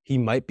he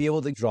might be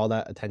able to draw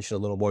that attention a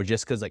little more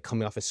just because like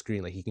coming off a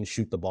screen, like he can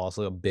shoot the ball,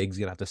 so a big's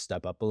gonna have to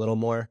step up a little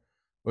more,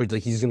 or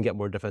like he's gonna get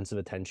more defensive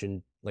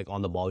attention like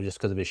on the ball just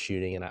because of his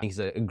shooting. And I think he's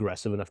an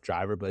aggressive enough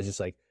driver, but it's just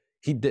like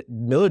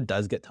Miller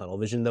does get tunnel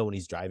vision though when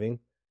he's driving.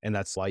 And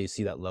that's why you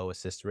see that low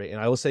assist rate. And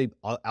I will say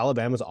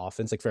Alabama's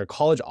offense, like for a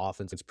college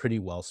offense, it's pretty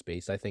well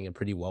spaced, I think, and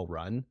pretty well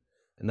run.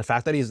 And the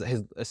fact that his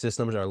assist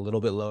numbers are a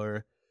little bit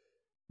lower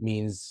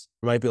means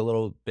there might be a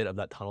little bit of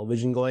that tunnel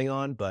vision going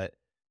on, but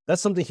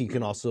that's something he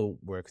can also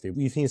work through.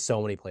 We've seen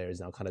so many players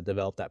now kind of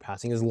develop that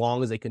passing as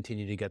long as they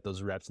continue to get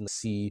those reps and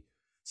see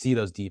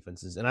those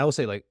defenses. And I will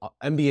say like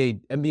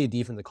NBA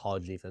defense and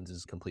college defense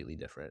is completely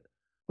different.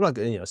 We're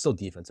not, still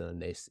defense in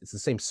the it's the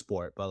same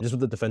sport, but just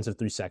with the defensive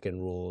 3-second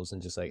rules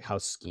and just like how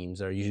schemes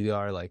usually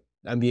are, like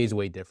NBA is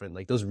way different.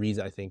 Like those reads,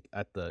 I think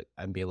at the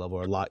NBA level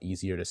are a lot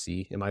easier to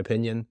see, in my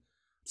opinion.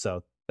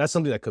 So that's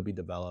something that could be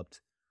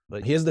developed.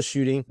 But he has the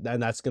shooting,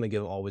 and that's going to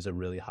give him always a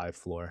really high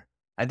floor.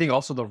 I think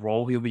also the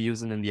role he'll be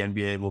using in the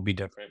NBA will be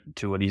different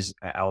to what he's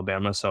at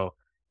Alabama. So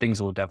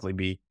things will definitely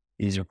be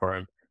easier for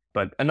him.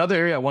 But another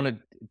area I wanted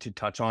to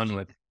touch on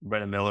with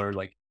Brandon Miller,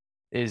 like,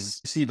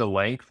 is see the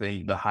length,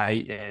 the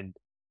height, and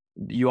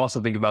you also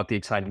think about the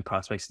exciting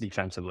prospects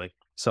defensively.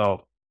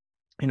 So,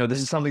 this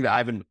is something that I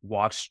haven't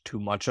watched too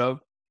much of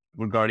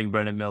regarding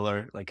Brandon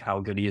Miller, like how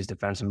good he is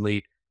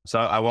defensively. So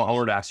I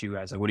wanted to ask you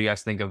guys, like, what do you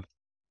guys think of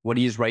what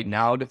he is right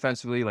now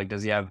defensively? Like,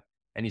 does he have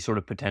any sort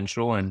of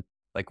potential, and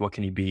like, what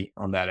can he be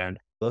on that end?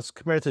 Let's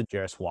compare it to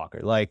Jarace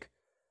Walker. Like,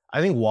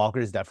 I think Walker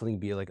is definitely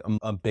be like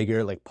a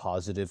bigger, like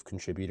positive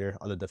contributor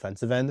on the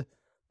defensive end,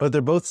 but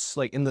they're both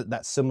like in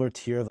that similar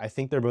tier of, I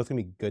think they're both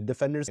gonna be good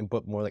defenders,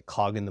 but more like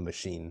cog in the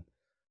machine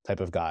type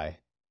of guy.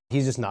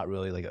 He's just not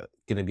really like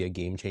gonna be a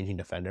game-changing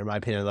defender, in my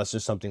opinion, unless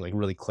just something like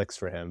really clicks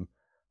for him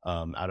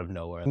out of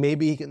nowhere.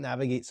 Maybe he can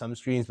navigate some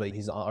screens, but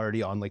he's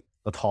already on like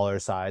the taller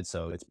side,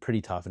 so it's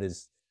pretty tough. And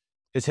his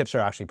hips are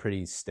actually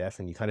pretty stiff,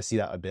 and you kind of see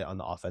that a bit on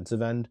the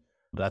offensive end.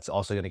 But that's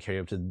also going to carry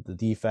up to the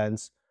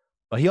defense.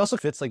 But he also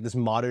fits like this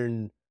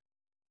modern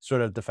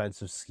sort of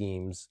defensive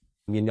schemes.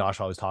 Me and Josh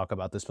always talk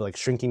about this, but like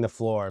shrinking the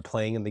floor,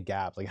 playing in the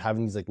gap, like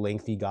having these like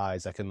lengthy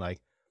guys that can like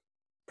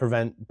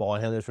prevent ball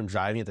handlers from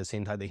driving at the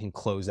same time they can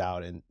close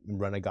out and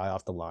run a guy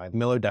off the line.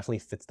 Miller definitely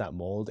fits that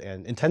mold,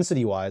 and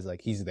intensity wise,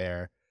 like he's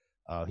there.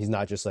 He's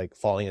not just like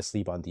falling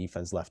asleep on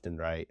defense left and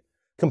right.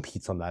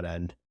 Competes on that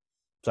end.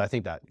 So I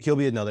think that he'll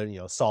be another,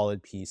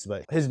 solid piece,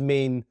 but his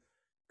main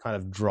kind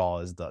of draw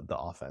is the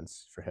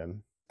offense for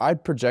him.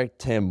 I'd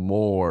project him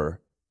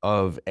more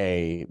of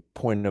a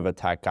point of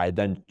attack guy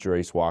than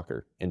Jarace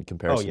Walker in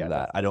comparison to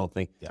that. I don't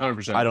think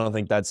 100%. I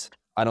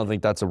don't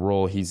think that's a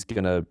role he's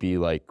gonna be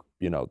like,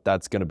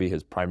 that's gonna be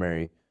his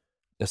primary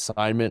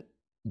assignment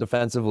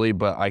defensively,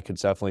 but I could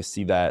definitely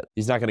see that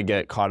he's not gonna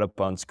get caught up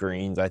on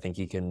screens. I think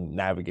he can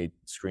navigate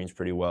screens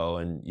pretty well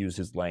and use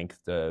his length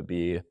to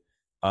be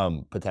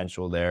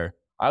potential there.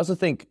 I also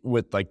think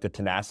with like the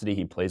tenacity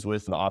he plays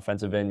with in the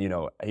offensive end,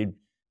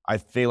 I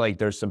feel like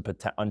there's some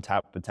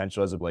untapped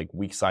potential as a like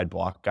weak side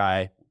block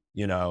guy,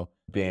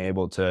 being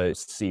able to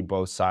see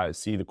both sides,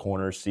 see the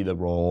corners, see the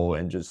roll,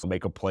 and just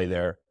make a play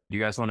there. Do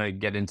you guys want to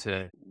get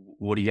into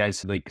what do you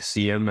guys like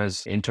see him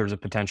as in terms of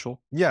potential?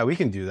 Yeah, we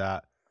can do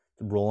that.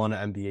 Roll on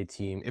an NBA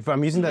team. If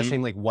I'm using that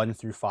same like 1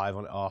 through 5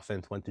 on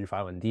offense, 1 through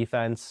 5 on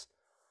defense,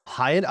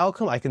 high end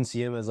outcome, I can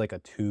see him as like a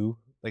 2,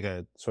 like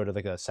a sort of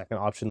like a second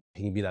option.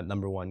 He can be that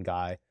number 1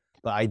 guy,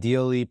 but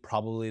ideally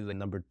probably the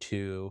number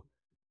 2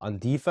 on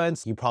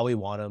defense. You probably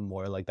want him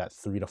more like that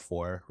 3 to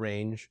 4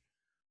 range.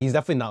 He's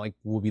definitely not like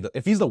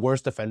if he's the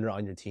worst defender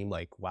on your team,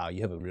 like wow,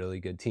 you have a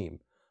really good team.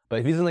 But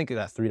if he's in like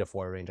that 3 to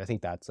 4 range, I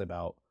think that's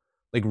about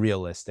like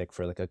realistic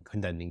for like a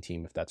contending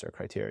team if that's our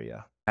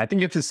criteria. I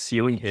think if his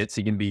ceiling hits,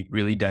 he can be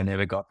really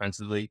dynamic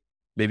offensively.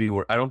 Maybe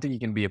I don't think he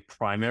can be a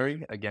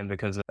primary, again,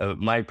 because of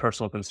my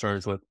personal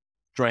concerns with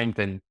strength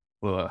and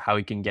how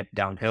he can get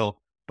downhill.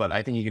 But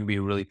I think he can be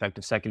a really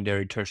effective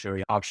secondary,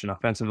 tertiary option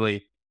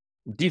offensively.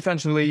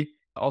 Defensively,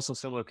 also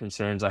similar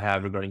concerns I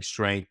have regarding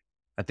strength.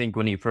 I think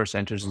when he first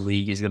enters the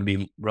league, he's going to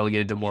be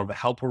relegated to more of a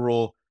helper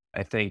role.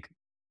 I think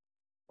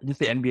just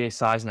the NBA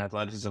size and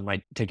athleticism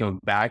might take him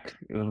back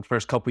in the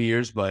first couple of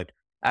years, but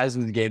as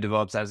the game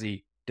develops, as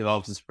he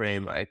develops his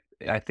frame,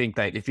 I think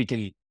that if he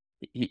can,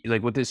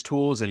 like with his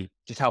tools and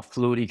just how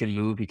fluid he can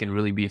move, he can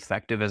really be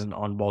effective as an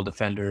on-ball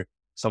defender,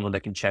 someone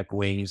that can check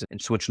wings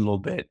and switch a little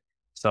bit.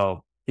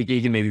 So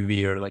he can maybe be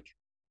your like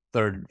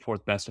 3rd,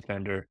 4th best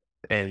defender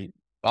and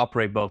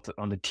operate both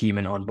on the team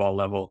and on-ball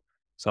level.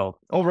 So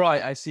overall,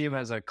 I see him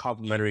as a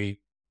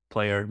complimentary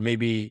player.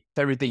 Maybe if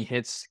everything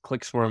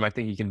clicks for him, I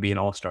think he can be an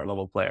all-star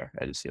level player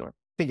at his ceiling.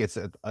 I think it's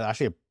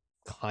actually a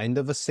kind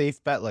of a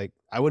safe bet. Like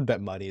I would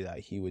bet money that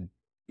he would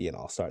be an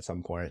all-star at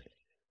some point.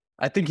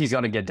 I think he's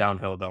gonna get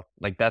downhill though.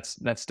 Like that's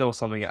still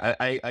something.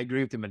 I agree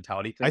with the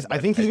mentality thing. I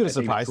think he's gonna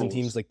surprise some tools.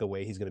 teams like the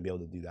way he's gonna be able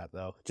to do that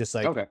though. Just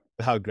like Okay,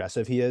 how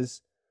aggressive he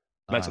is.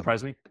 that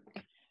surprised me.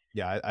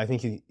 Yeah, I think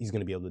he's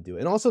gonna be able to do it.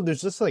 And also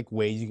there's just like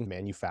ways you can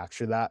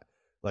manufacture that,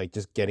 like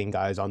just getting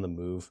guys on the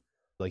move.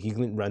 Like you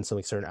can run some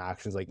like certain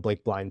actions like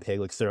blind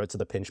pig, like throw it to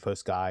the pinch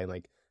post guy and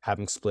like have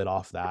him split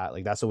off that.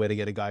 Like that's a way to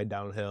get a guy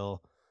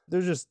downhill.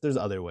 There's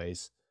other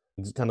ways.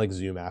 It's kind of like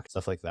zoom act,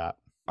 stuff like that.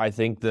 I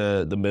think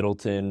the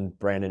Middleton,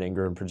 Brandon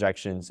Ingram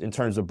projections in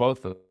terms of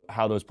both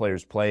how those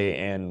players play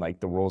and like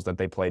the roles that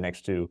they play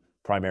next to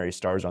primary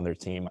stars on their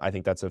team, I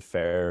think that's a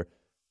fair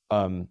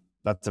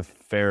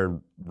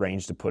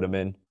range to put him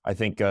in. I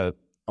think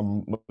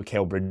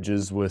Mikal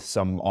Bridges with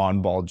some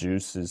on-ball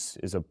juice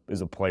is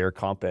a player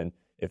comp, and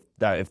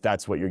if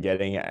that's what you're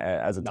getting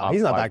as a top,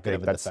 he's not five that good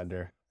pick, of a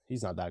defender.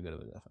 He's not that good of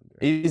a defender.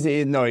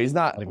 He's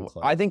not. Not even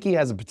close. I think he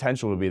has a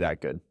potential to be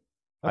that good.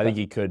 Okay.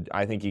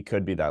 I think he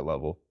could be that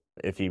level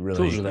if he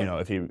really,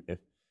 I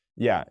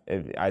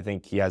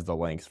think he has the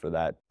length for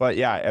that. But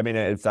yeah, I mean,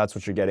 if that's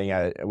what you're getting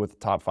at with the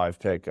top 5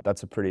 pick,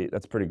 that's a pretty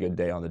good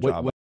day on the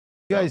job. What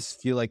do you guys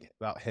feel like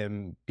about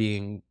him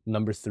being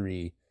number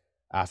 3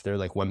 after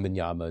like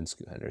Wembanyama and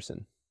Scoot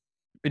Henderson?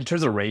 In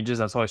terms of ranges,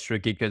 that's always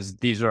tricky because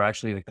these are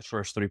actually like the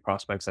first 3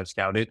 prospects I've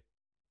scouted.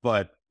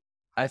 But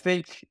I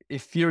think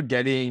if you're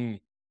getting,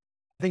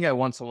 I think I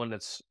want someone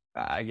that's,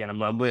 again,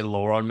 I'm a bit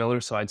lower on Miller,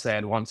 so I'd say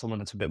I'd want someone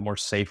that's a bit more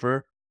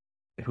safer,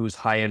 whose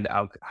high-end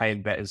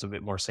bet is a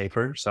bit more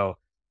safer. So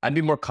I'd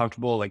be more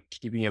comfortable like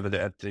keeping him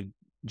at the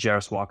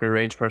Jarace Walker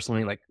range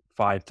personally, like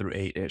 5 through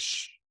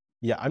 8-ish.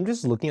 Yeah, I'm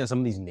just looking at some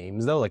of these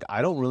names though. Like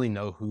I don't really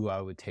know who I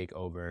would take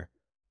over.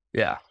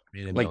 Yeah.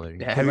 Brandon Like,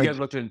 Miller. have you guys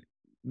looked at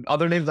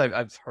other names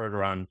I've heard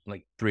around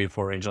like 3 to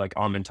 4 range, like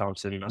Amin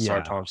Thompson,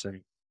 Asar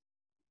Thompson?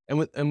 And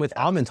with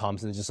Amin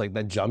Thompson, it's just like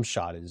that jump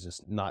shot is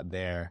just not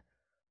there.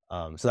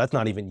 So that's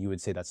not even, you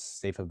would say that's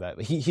safe a bet.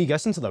 But he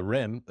gets into the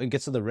rim,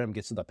 gets to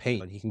the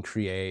paint, and he can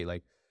create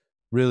like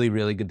really,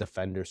 really good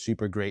defender,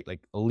 super great, like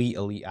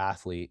elite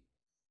athlete.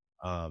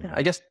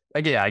 I guess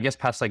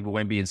past like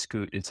Wemby and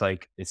Scoot, it's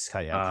like it's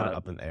kind of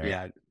up in the air.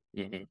 Yeah.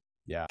 Mm-hmm.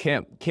 Yeah.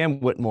 Cam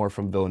Whitmore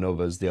from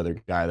Villanova is the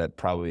other guy that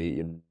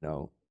probably,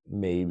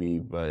 maybe,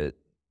 but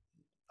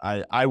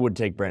I would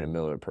take Brandon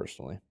Miller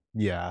personally.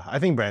 Yeah, I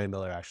think Brandon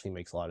Miller actually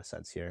makes a lot of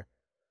sense here.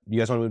 You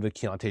guys want to move to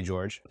Keyonte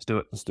George?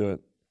 Let's do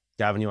it.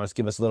 Gavin, you want to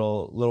give us a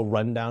little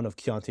rundown of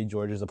Keyonte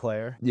George as a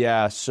player?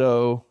 Yeah,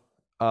 so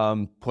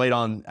played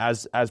on,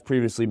 as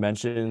previously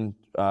mentioned,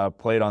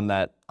 played on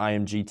that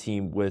IMG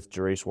team with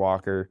Jarace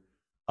Walker.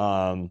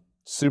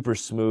 Super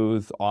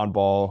smooth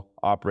on-ball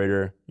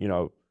operator,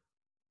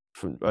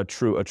 a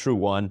true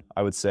one,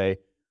 I would say.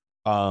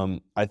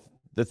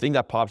 The thing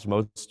that pops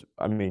most,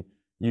 I mean,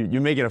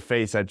 you're making a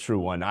face at true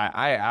one.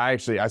 I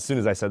actually, as soon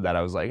as I said that,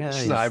 I was like,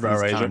 he's eyebrow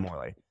raiser. more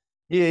like,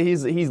 yeah,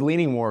 he's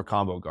leaning more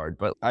combo guard.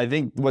 But I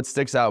think what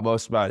sticks out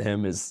most about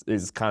him is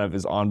kind of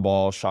his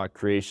on-ball shot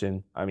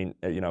creation. I mean,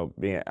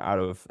 being out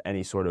of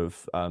any sort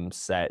of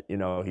set,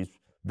 he's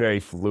very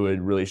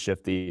fluid, really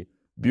shifty,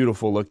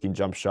 beautiful looking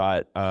jump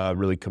shot,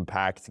 really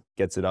compact,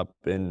 gets it up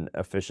in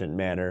efficient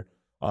manner.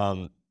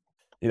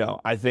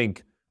 I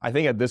think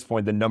at this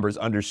point the numbers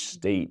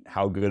understate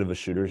how good of a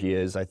shooter he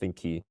is. I think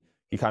he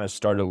kind of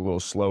started a little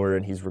slower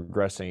and he's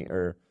regressing,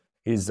 or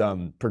he's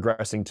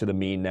progressing to the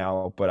mean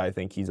now, but I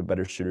think he's a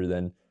better shooter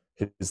than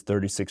his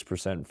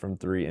 36% from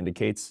 3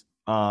 indicates.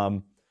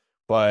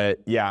 But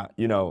yeah,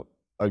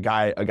 a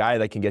guy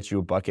that can get you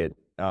a bucket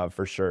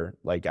for sure,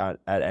 like at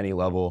any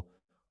level.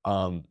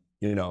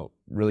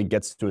 Really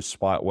gets to a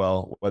spot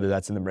well, whether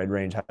that's in the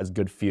mid-range, has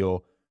good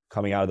feel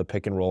coming out of the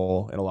pick and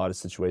roll in a lot of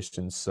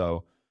situations.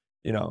 So,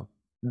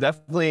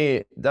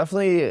 definitely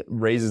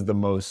raises the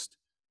most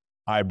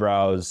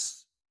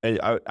eyebrows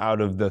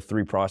out of the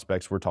 3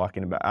 prospects we're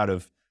talking about, out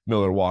of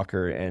Miller,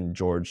 Walker, and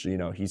George.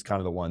 He's kind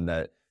of the one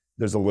that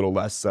there's a little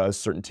less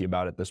certainty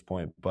about at this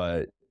point,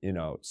 but,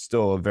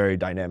 still a very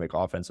dynamic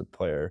offensive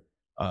player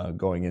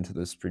going into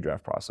this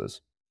pre-draft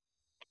process.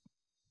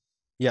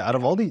 Yeah, out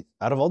of all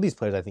these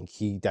players, I think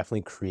he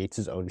definitely creates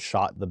his own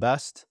shot the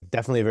best.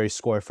 Definitely a very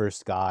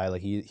score-first guy.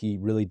 Like he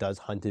really does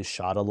hunt his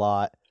shot a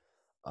lot.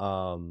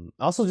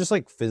 Also just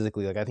like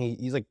physically, like I think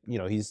he's like,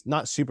 he's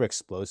not super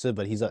explosive,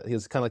 but he's kind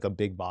of like a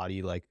big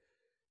body, like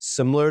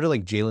similar to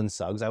like Jalen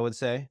Suggs, I would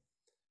say.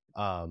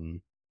 I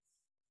don't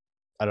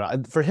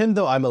know. For him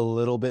though, I'm a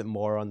little bit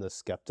more on the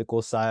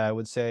skeptical side, I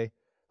would say.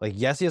 Like,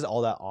 yes, he has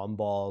all that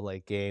on-ball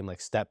like game,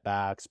 like step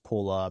backs,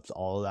 pull-ups,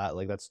 all of that.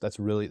 Like that's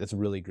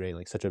really great.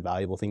 Like such a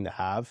valuable thing to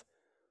have.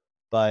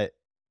 But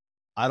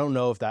I don't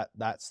know if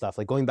that stuff,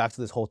 like going back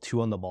to this whole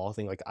 2 on the ball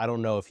thing, like I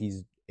don't know if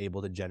he's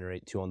able to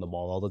generate 2 on the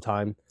ball all the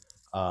time.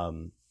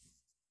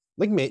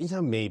 Like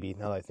maybe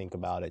now that I think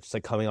about it, just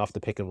like coming off the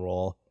pick and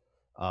roll,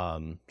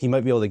 he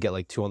might be able to get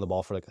like 2 on the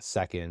ball for like a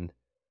second.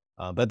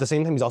 But at the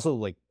same time, he's also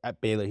like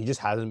at Baylor, he just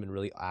hasn't been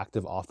really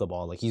active off the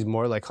ball. Like he's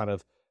more like kind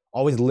of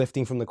always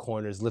lifting from the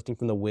corners, lifting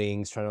from the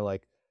wings, trying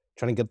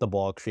to get the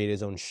ball, create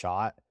his own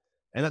shot.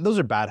 And those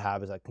are bad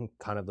habits that can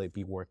kind of like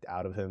be worked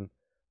out of him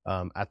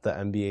at the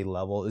NBA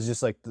level. It's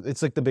just like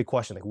it's like the big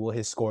question. Like, will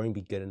his scoring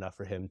be good enough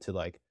for him to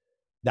like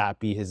that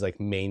be his like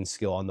main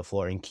skill on the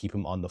floor and keep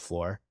him on the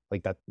floor?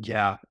 Like that.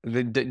 Yeah,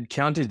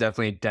 Keyonte is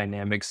definitely a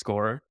dynamic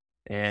scorer,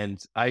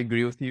 and I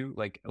agree with you.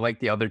 Like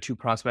the other two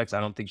prospects, I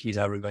don't think he's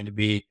ever going to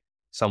be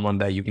someone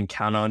that you can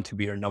count on to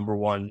be your number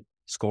one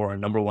scorer,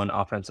 number one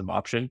offensive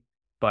option.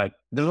 But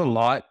there's a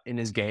lot in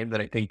his game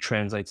that I think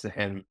translates to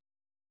him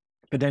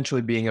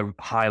potentially being a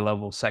high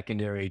level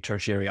secondary,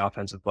 tertiary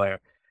offensive player.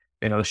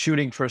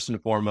 Shooting first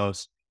and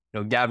foremost.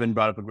 Gavin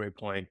brought up a great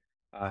point.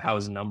 How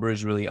his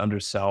numbers really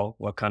undersell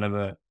what kind of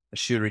a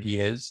shooter he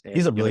is. And,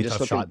 He's a really just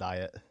tough shot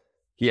diet.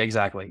 Yeah,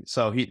 exactly.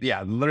 So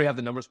literally have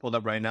the numbers pulled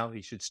up right now.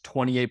 He shoots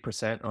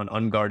 28%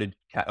 on guarded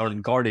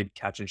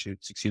catch and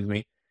shoots, excuse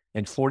me,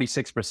 and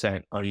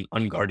 46% on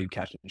unguarded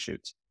catch and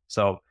shoots.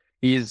 So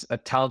he is a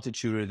talented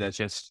shooter that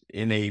just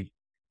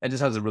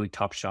has a really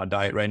tough shot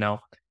diet right now.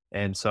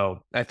 And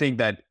so I think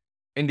that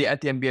at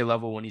the NBA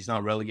level, when he's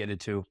not relegated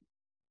to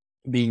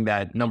being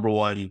that number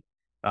one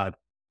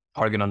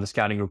target on the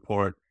scouting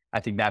report,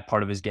 I think that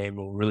part of his game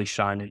will really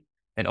shine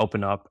and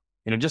open up.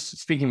 Just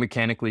speaking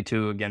mechanically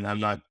too, again, I'm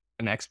not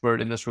an expert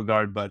in this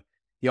regard, but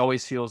he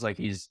always feels like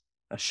he's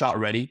a shot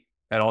ready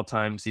at all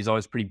times. He's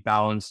always pretty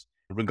balanced,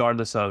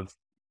 regardless of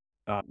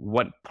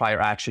what prior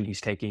action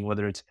he's taking,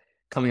 whether it's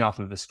coming off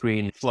of a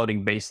screen,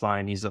 floating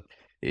baseline.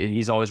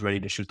 He's always ready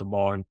to shoot the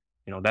ball, and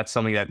that's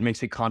something that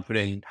makes me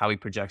confident in how he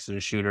projects as a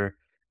shooter.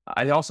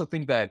 I also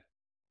think that,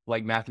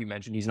 like Matthew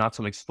mentioned, he's not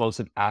some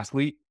explosive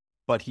athlete,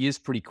 but he is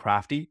pretty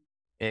crafty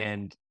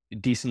and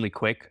decently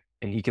quick,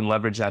 and he can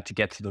leverage that to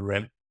get to the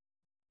rim.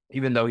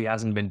 Even though he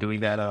hasn't been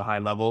doing that at a high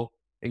level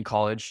in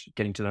college,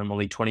 getting to them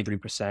only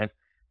 23%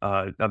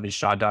 of his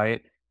shot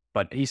diet.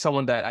 But he's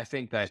someone that I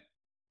think that,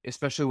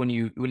 especially when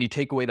you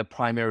take away the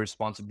primary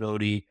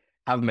responsibility,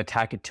 have him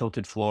attack a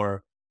tilted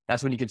floor,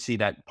 that's when you can see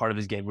that part of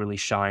his game really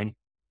shine.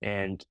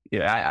 And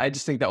I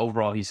just think that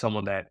overall he's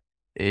someone that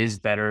is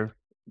better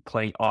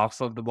playing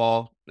off of the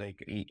ball,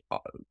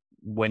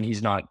 when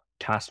he's not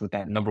tasked with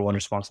that number one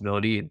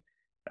responsibility.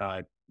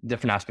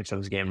 Different aspects of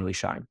his game really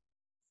shine.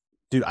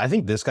 Dude, I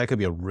think this guy could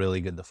be a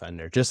really good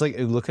defender. Just like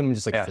look at him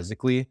just like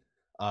physically,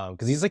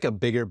 because he's like a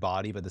bigger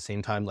body, but at the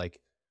same time,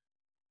 like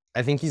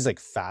I think he's like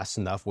fast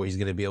enough where he's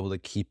gonna be able to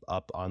keep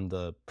up on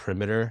the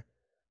perimeter.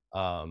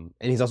 And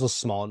he's also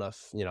small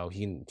enough, he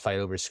can fight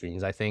over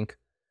screens, I think.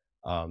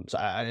 He's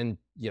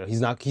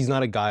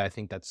not a guy I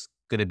think that's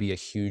gonna be a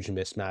huge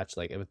mismatch.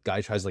 Like if a guy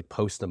tries to like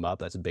post him up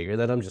that's bigger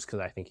than him, just because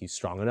I think he's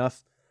strong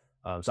enough.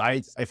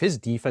 If his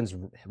defense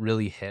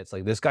really hits,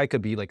 like this guy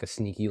could be like a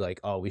sneaky like,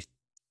 oh, we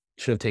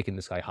should have taken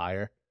this guy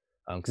higher,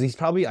 because he's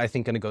probably, I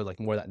think, going to go like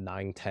more that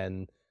 9,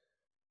 10,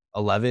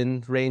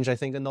 11 range, I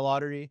think, in the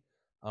lottery,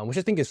 which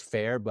I think is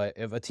fair. But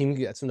if a team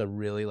gets him to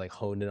really like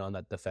hone in on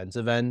that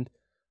defensive end,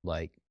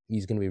 like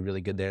he's going to be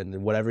really good there. And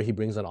then whatever he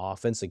brings on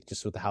offense, like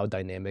just with how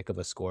dynamic of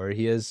a scorer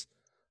he is,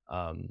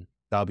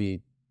 that'll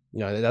be,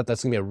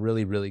 that's going to be a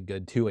really, really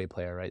good two-way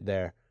player right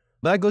there.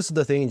 But that goes to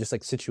the thing, just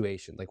like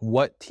situation. Like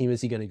what team is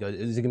he going to go?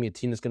 Is it going to be a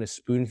team that's going to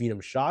spoon feed him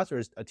shots, or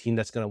is a team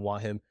that's going to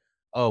want him,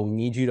 oh, we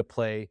need you to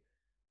play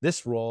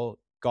this role,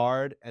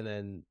 guard, and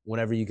then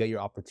whenever you get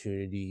your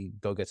opportunity,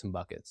 go get some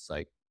buckets.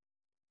 Like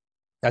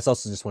that's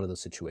also just one of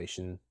those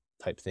situation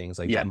type things.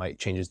 Like that might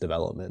change his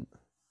development.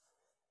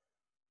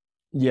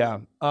 Yeah.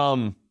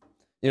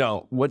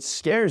 What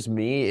scares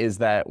me is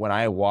that when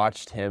I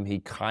watched him, he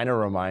kind of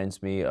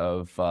reminds me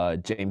of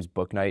James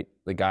Bouknight,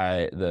 the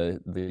guy, the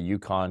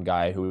UConn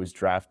guy who was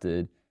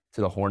drafted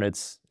to the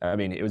Hornets. I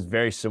mean, it was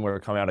very similar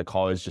coming out of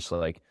college, just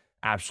like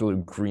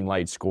absolute green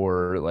light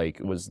scorer, like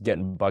was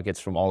getting buckets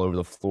from all over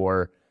the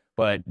floor,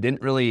 but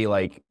didn't really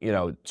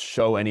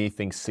show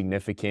anything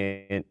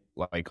significant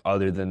like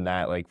other than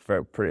that, like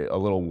a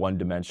little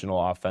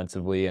one-dimensional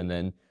offensively, and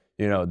then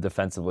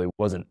defensively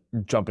wasn't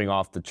jumping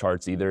off the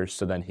charts either.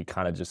 So then he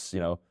kind of just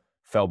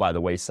fell by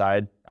the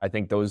wayside. I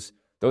think those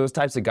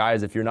types of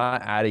guys, if you're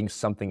not adding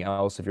something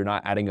else, if you're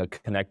not adding a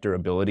connector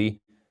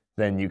ability,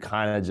 then you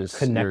kind of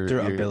just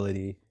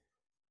ability.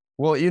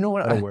 Well, you know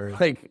what?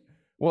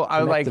 Well,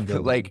 I but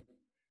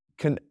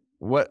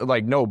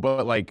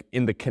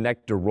in the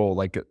connector role,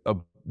 like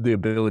the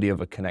ability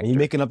of a connector. You're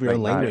making up your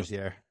own language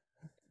here.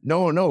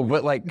 No,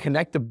 but like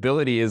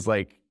connectability is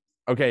like,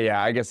 okay,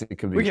 yeah, I guess it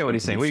could be. We get what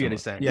he's saying.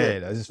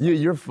 Yeah.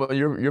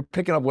 You're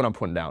picking up what I'm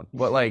putting down.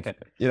 But like,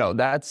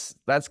 that's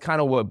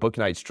kind of what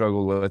Bouknight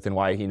struggled with and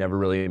why he never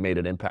really made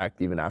an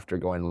impact even after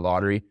going to the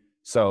lottery.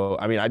 So,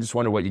 I mean, I just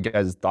wonder what you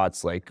guys'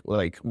 thoughts like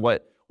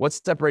what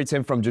separates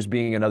him from just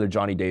being another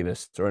Johnny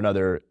Davis or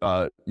another,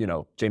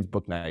 James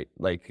Bouknight?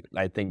 Like,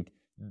 I think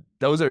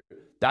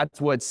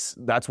that's what's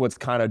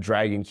kind of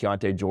dragging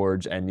Keyonte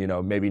George,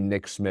 and maybe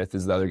Nick Smith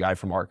is the other guy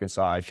from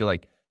Arkansas. I feel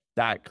like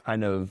that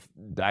kind of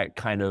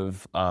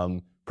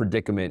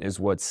predicament is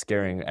what's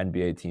scaring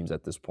NBA teams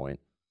at this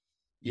point.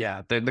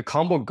 Yeah, the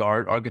combo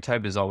guard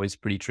archetype is always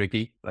pretty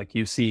tricky. Like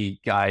you see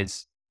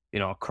guys,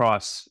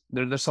 across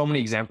there's so many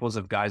examples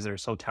of guys that are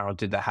so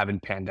talented that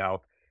haven't panned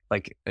out.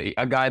 Like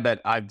a guy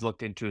that I've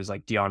looked into is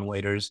like Dion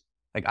Waiters.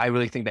 Like I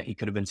really think that he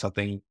could have been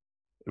something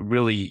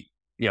really,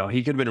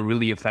 he could have been a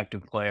really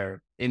effective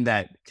player in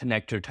that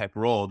connector type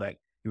role that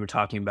you were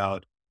talking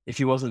about if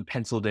he wasn't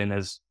penciled in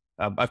as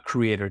a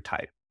creator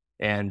type.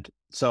 And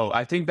so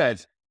I think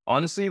that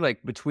honestly,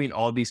 like between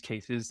all these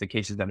cases, the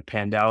cases that have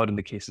panned out and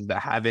the cases that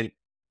haven't,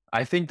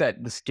 I think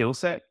that the skill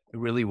set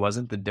really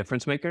wasn't the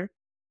difference maker.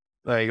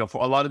 Like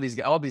for a lot of these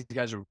guys, all these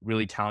guys are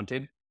really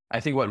talented. I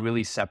think what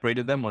really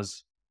separated them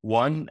was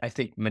one, I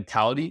think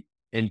mentality,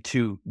 and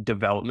two,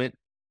 development.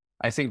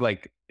 I think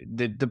like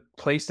the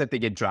place that they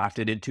get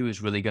drafted into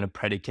is really going to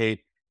predicate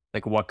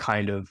like what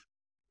kind of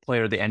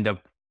player they end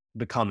up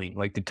becoming.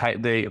 Like the type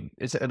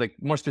it's like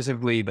more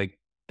specifically like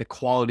the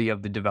quality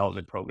of the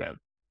development program,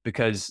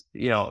 because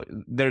there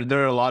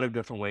are a lot of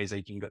different ways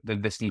that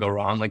this can go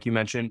wrong, like you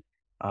mentioned.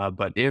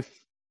 But if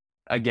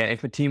a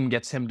team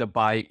gets him to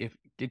buy, if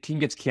the team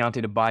gets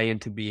Keyonte to buy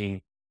into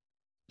being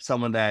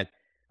someone that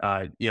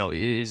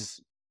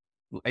is,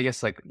 I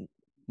guess, like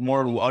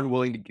more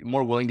willing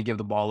to give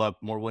the ball up,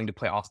 more willing to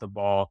play off the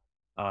ball,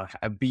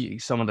 be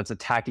someone that's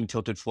attacking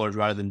tilted floors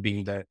rather than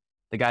being the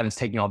guy that's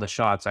taking all the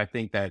shots. I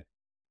think that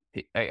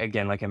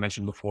again, like I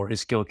mentioned before, his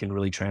skill can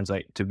really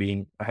translate to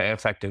being an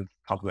effective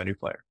complementary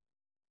player.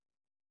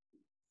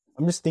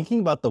 I'm just thinking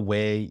about the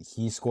way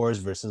he scores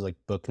versus like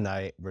Book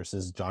Knight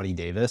versus Johnny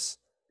Davis.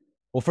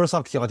 Well, first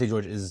off, Keyonte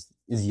George is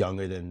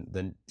younger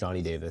than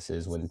Johnny Davis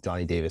is when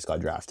Johnny Davis got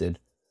drafted.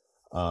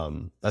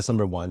 That's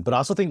number one. But I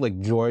also think like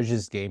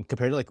George's game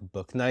compared to like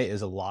Book Knight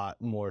is a lot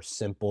more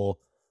simple,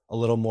 a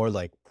little more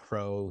like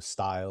pro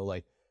style.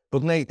 Like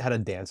Book Knight had to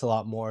dance a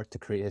lot more to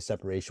create his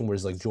separation,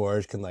 whereas like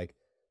George can like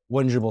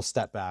one dribble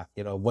step back,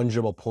 one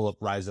dribble pull up,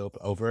 rise up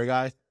over a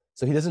guy.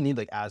 So he doesn't need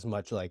like as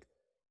much like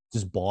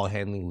just ball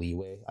handling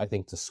leeway, I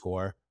think, to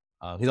score.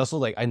 He's also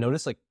like I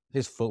noticed like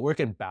his footwork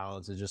and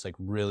balance is just like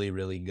really,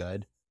 really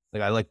good.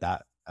 Like I like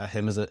that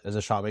him as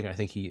a shot maker. I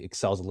think he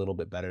excels a little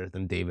bit better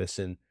than Davis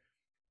and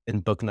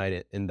Book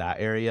Knight in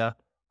that area.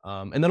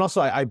 And then also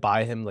I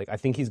buy him. Like I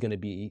think he's gonna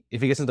be,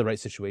 if he gets into the right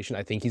situation,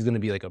 I think he's gonna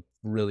be like a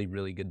really,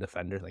 really good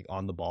defender, like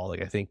on the ball.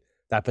 Like I think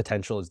that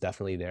potential is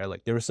definitely there.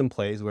 Like there were some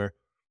plays where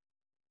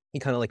he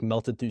kind of like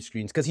melted through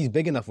screens because he's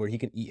big enough where he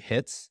can eat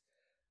hits.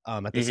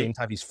 At the same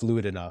time, he's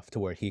fluid enough to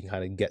where he can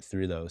kind of get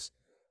through those.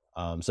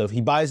 So if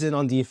he buys in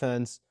on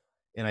defense,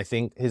 and I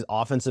think his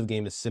offensive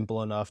game is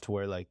simple enough to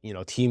where like,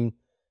 team,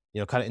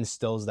 kind of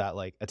instills that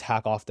like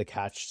attack off the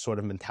catch sort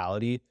of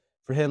mentality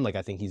for him. Like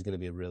I think he's going to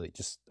be a really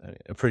just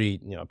a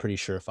pretty, pretty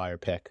surefire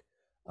pick.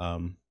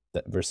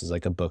 That versus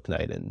like a Book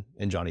Knight and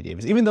Johnny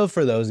Davis. Even though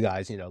for those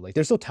guys, like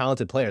they're still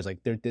talented players.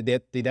 Like they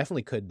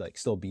definitely could like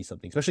still be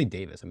something, especially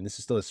Davis. I mean, this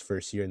is still his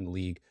first year in the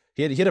league.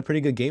 He had a pretty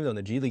good game though in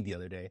the G League the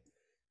other day.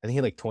 I think he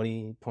had like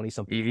 20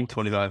 something. Even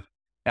 25.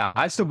 Yeah,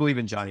 I still believe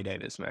in Johnny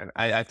Davis, man.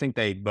 I think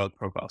they both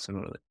profile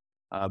similarly.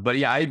 But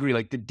yeah, I agree.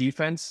 Like the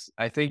defense,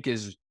 I think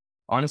is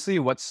honestly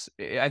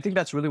I think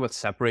that's really what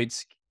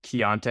separates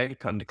Keyonte,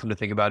 come to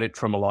think about it,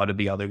 from a lot of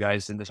the other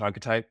guys in this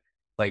archetype.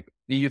 Like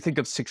you think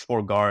of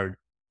 6'4" guard,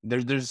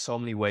 there's so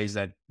many ways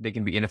that they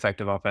can be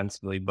ineffective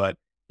offensively, but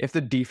if the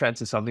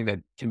defense is something that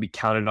can be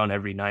counted on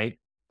every night,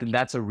 then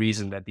that's a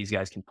reason that these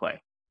guys can play.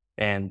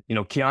 And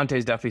Keyonte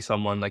is definitely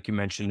someone, like you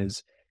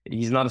mentioned,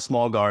 he's not a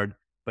small guard,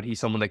 but he's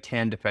someone that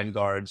can defend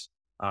guards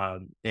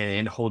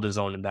and hold his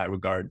own in that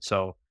regard.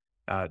 So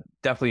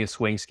definitely a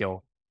swing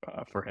skill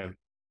for him.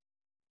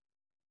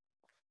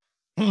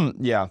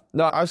 Yeah.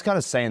 No, I was kind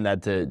of saying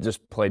that to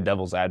just play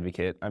devil's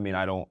advocate. I mean,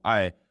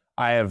 I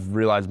have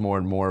realized more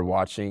and more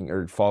watching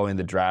or following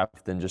the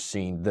draft and just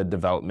seeing the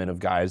development of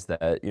guys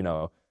that,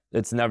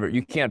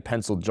 you can't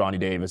pencil Johnny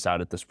Davis out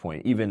at this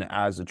point, even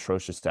as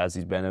atrocious as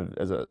he's been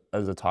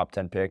as a top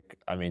 10 pick.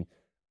 I mean,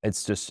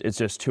 it's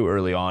just too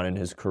early on in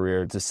his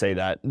career to say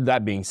that.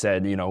 That being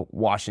said,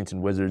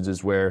 Washington Wizards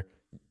is where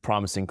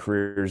promising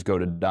careers go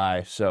to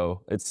die.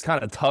 So it's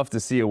kind of tough to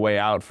see a way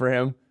out for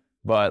him.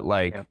 But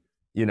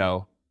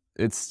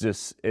it's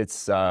just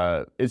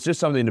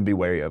something to be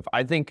wary of.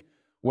 I think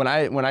when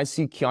I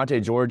see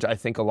Keyonte George, I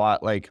think a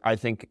lot like I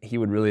think he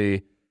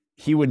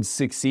would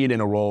succeed in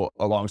a role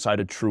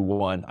alongside a true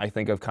one. I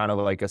think of kind of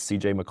like a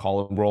CJ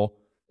McCollum role,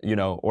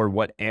 or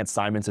what Ant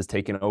Simons has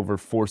taken over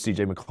for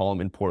CJ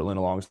McCollum in Portland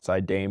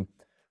alongside Dame.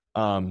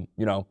 I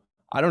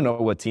don't know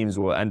what teams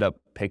will end up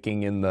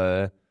picking in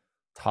the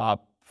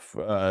top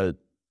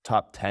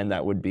 10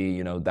 that would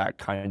be, that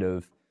kind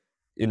of,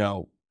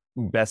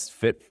 best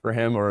fit for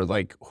him, or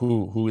like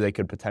who they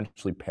could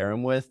potentially pair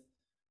him with.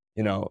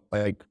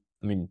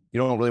 I mean, you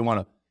don't really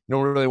want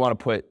to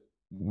put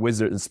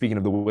Wizards, speaking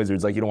of the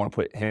Wizards, like you don't want to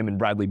put him and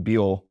Bradley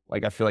Beal.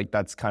 Like I feel like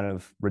that's kind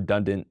of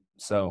redundant.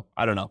 So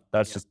I don't know.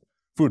 That's just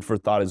food for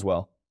thought as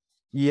well.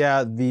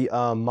 Yeah, the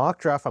mock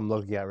draft I'm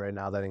looking at right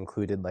now that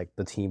included like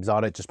the teams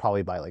on it, just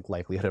probably by like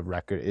likelihood of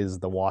record, is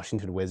the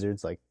Washington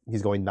Wizards. Like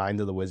he's going 9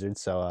 to the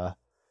Wizards. So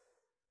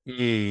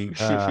Speak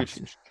of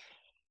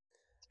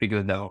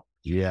the devil.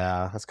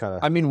 Yeah, that's kind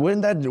of. I mean,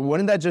 wouldn't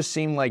that just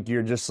seem like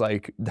you're just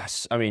like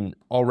that's? I mean,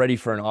 already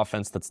for an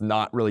offense that's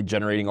not really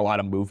generating a lot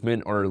of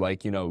movement or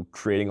like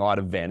creating a lot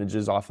of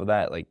advantages off of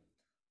that, like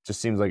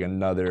just seems like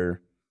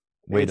another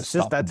way to It's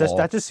just stop the that ball.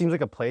 that just seems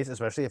like a place,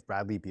 especially if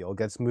Bradley Beal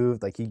gets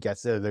moved. Like he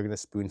gets there, they're gonna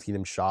spoon feed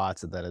him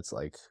shots, and then it's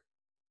like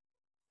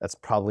that's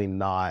probably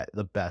not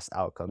the best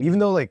outcome. Even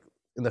though like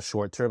in the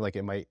short term, like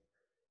it might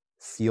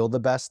feel the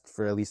best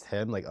for at least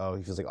him. Like oh,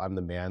 he feels like I'm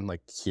the man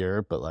like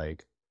here, but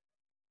like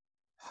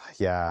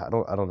yeah, I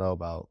don't know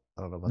about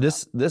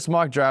This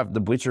mock draft, the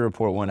Bleacher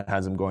Report one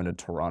has him going to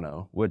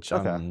Toronto, which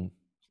Okay.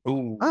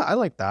 Ooh, I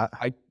like that.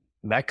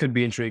 that could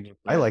be intriguing.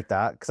 I like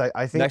that because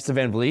I think next to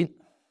Van Vliet.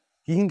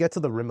 he can get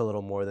to the rim a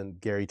little more than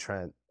Gary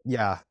Trent.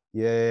 Yeah.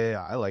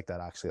 I like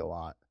that actually a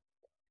lot.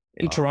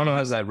 And Toronto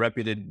has that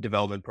reputed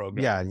development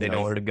program. Yeah, they you know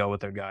know, where to go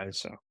with their guys.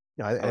 So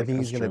Yeah, I like think he's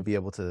that's gonna true. be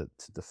able to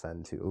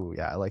defend too. Ooh,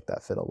 yeah, I like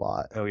that fit a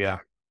lot. oh yeah,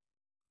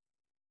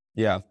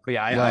 Yeah, but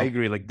yeah, Well- I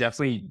agree. Like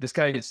definitely, this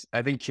guy is.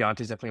 I think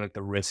Keontae's definitely like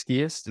the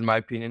riskiest in my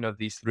opinion of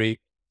these three,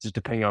 just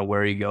depending on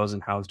where he goes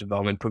and how his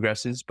development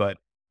progresses. But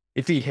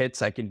if he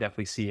hits, I can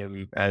definitely see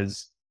him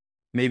as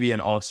maybe an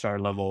all-star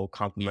level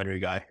complimentary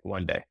guy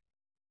one day.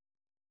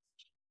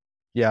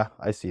 Yeah,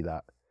 I see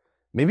that.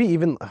 Maybe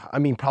even, I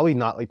mean, probably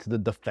not like to the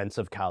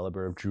defensive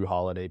caliber of Drew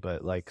Holiday,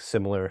 but like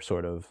similar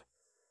sort of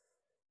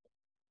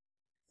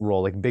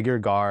role, like bigger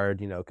guard,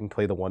 can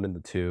play the 1 and the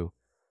 2.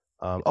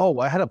 Oh,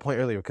 I had a point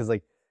earlier because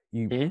like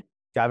Mhm.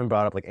 Gavin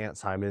brought up like Ant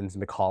Simons,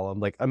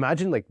 McCollum. Like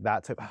imagine like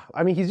that type.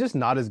 I mean, he's just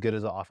not as good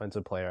as an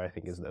offensive player, I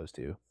think, as those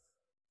two.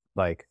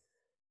 Like,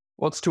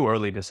 Well, it's too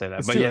early to say that,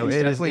 it's but too yeah, early- he's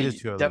it is definitely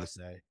too early to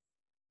say.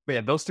 But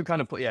yeah, those two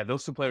kind of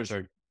those two players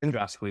are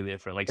drastically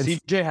different. Like and-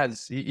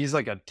 CJ he's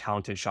like a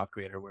talented shot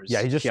creator, whereas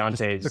Yeah, he just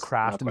Keontae's the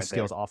craft not and the quite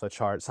skills there. off the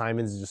chart.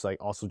 Simons is just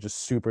like also just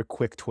super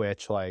quick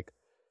twitch. Like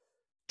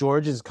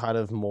George is kind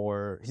of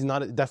more. He's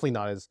definitely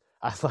not as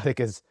athletic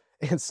as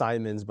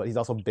Simons, but he's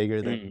also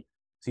bigger than Mm.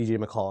 CJ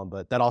McCollum.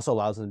 But that also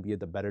allows him to be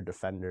the better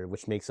defender,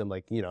 which makes him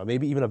like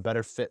maybe even a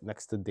better fit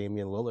next to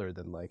Damian Lillard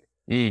than like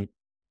Mm.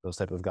 those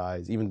type of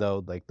guys. Even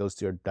though like those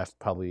two are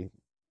probably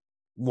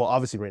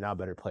obviously right now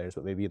better players,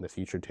 but maybe in the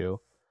future too.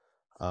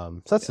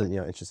 So that's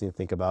interesting to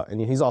think about. And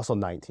he's also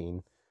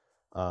 19.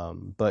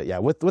 But yeah,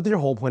 with your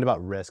whole point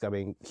about risk, I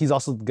mean, he's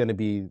also going to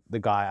be the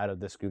guy out of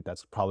this group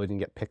that's probably going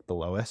to get picked the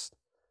lowest.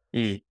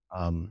 Mm.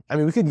 I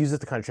mean, we could use this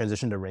to kind of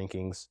transition to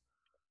rankings.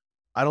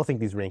 I don't think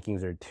these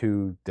rankings are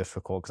too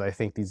difficult because I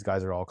think these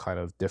guys are all kind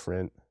of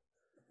different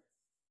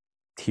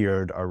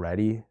tiered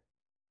already.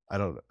 I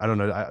don't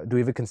know. Do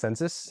we have a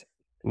consensus?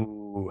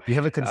 Ooh, Do you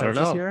have a consensus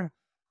know. here?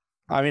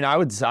 I mean,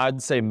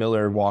 I'd say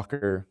Miller,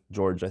 Walker,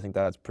 George. I think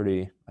that's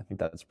pretty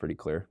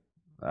clear.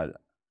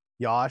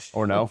 Yosh?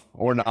 Or no,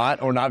 or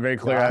not very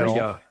clear Yeah, at There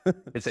all. you go.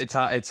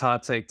 It's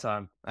hot take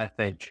time. I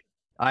think.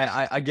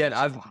 I again,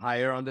 I'm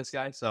higher on this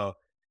guy, so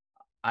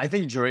I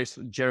think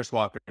Jarace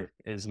Walker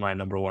is my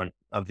number one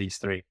of these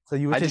three. So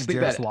you would I take just think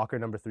Jarace that- Walker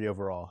number 3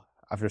 overall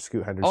after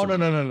Scoot Henderson? Oh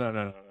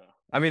no.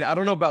 I mean, I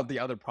don't know about the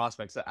other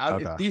prospects.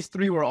 Okay. If these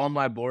three were on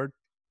my board,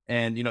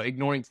 and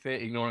ignoring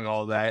fit, ignoring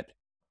all that,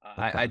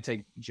 I'd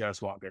take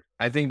Jarace Walker.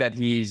 I think that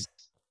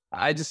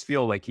I just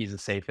feel like he's the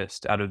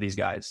safest out of these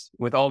guys.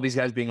 With all these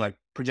guys being like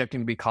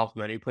projecting to be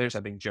complimentary players,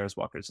 I think Jarace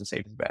Walker is the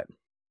safest bet.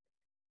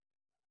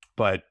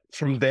 But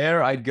from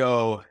there, I'd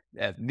go.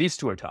 These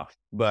two are tough,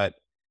 but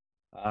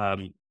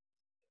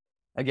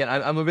again,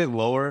 I'm a bit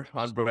lower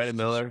on Brandon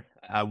Miller.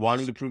 I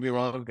want him to prove me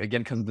wrong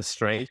again because of the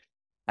strength.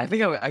 I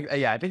think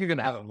I think you're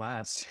gonna have him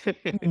last.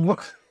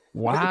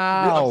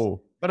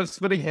 Wow. But I'm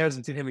splitting hairs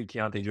between him and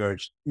Keyonte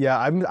George. Yeah,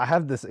 I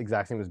have this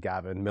exact same as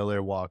Gavin.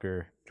 Miller,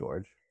 Walker,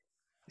 George.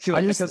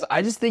 I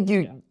just think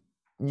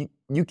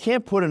you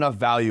can't put enough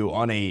value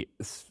on a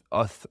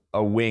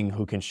wing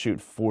who can shoot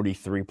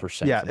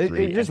 43%. Yeah, from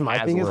three just and my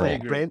has thing a is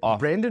little like off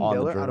Brandon on the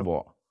Miller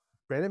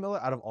dribble.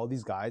 out of all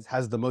these guys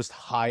has the most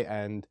high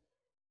end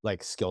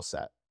like skill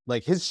set.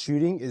 Like his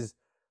shooting is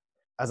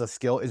as a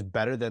skill is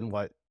better than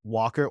what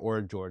Walker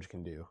or George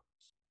can do.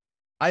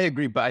 I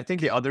agree, but I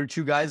think the other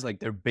two guys, like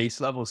their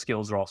base level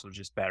skills are also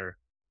just better.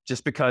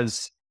 Just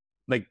because,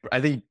 like, I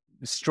think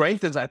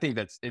strength is, I think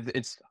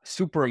it's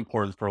super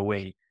important for a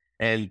wing.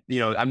 And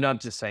I'm not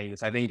just saying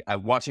this. I think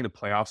watching the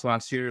playoffs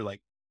last year, like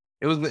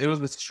it was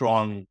the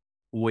strong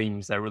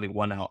wings that really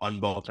won out on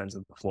both ends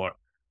of the floor.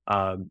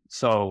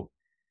 So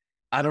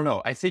I don't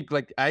know. I think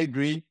like I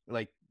agree.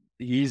 Like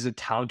he's a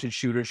talented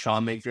shooter,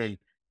 shot maker, and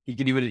he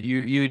could even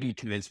you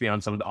convince me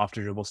on some of the off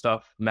the dribble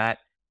stuff, Matt.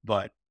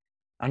 But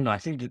I don't know. I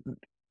think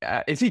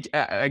if he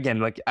again,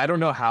 like I don't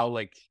know how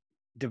like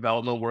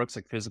development works,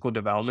 like physical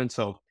development.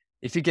 So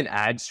if he can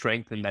add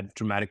strength, then that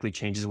dramatically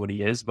changes what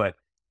he is. But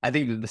I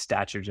think that the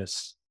stature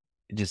just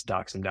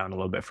docks him down a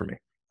little bit for me.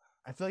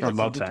 I feel like From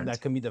that's both something ends.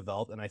 that can be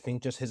developed, and I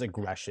think just his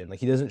aggression, like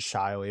he doesn't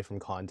shy away from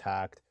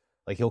contact,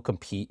 like he'll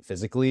compete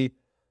physically,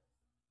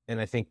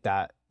 and I think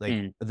that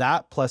like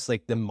that plus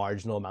like the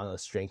marginal amount of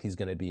strength he's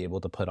gonna be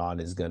able to put on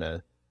is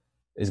gonna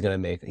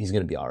make he's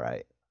gonna be all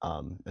right.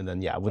 And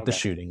then yeah, with the Okay.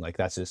 shooting, like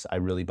that's just I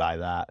really buy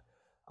that.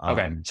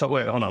 Okay, so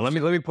wait, hold on. Let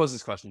me pose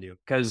this question to you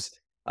because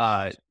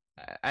I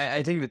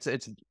think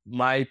it's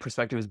my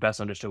perspective is best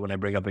understood when I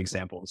bring up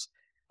examples.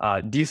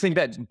 Do you think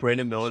that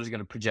Brandon Miller is going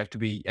to project to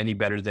be any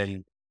better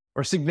than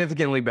or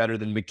significantly better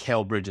than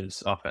Mikal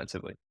Bridges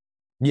offensively?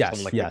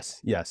 Yes, Like yes.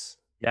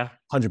 Yeah.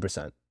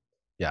 100%.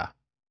 Yeah.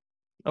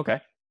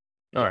 Okay.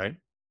 All right.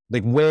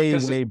 Like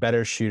way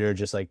better shooter,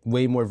 just like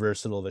way more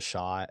versatile of a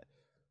shot.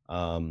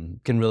 Can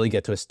really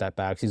get to his step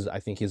backs. I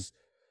think he's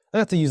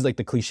not to use like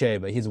the cliche,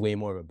 but he's way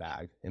more of a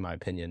bag in my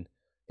opinion.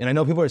 And I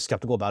know people are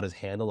skeptical about his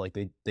handle, like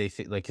they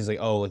think like he's like,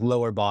 oh, like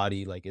lower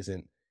body like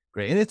isn't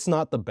great, and it's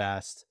not the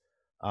best.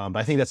 But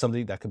I think that's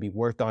something that could be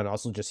worked on.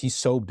 Also, just he's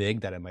so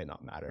big that it might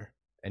not matter,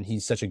 and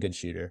he's such a good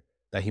shooter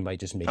that he might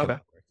just make it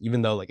work,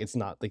 even though like it's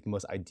not like the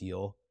most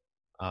ideal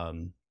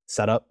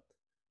setup.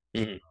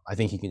 I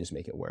think he can just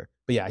make it work.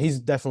 But yeah, he's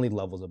definitely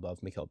levels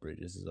above Mikal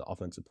Bridges as an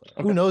offensive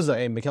player. Who knows though?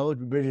 Hey, Mikal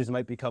Bridges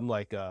might become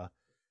like a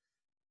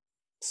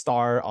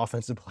star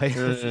offensive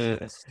player.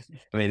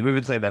 I mean, we've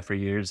been saying that for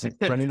years.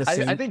 running the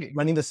same. I think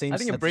embracing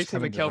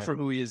Kevin Mikal Durant. for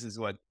who he is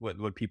what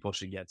people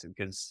should get to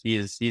because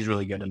he's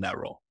really good in that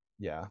role.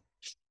 Yeah.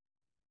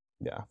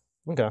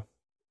 Okay.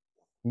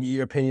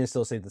 Your opinion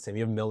still stays the same.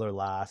 You have Miller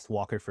last,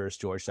 Walker first,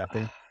 George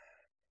second.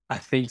 I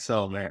think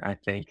so, man. I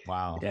think.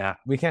 Wow. Yeah.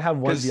 We can't have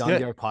one Beyond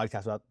the Arc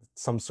podcast without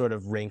some sort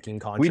of ranking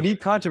controversy. We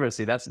need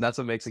controversy. That's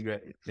what makes it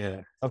great.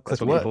 Yeah.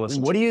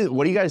 What do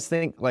you guys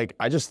think? Like,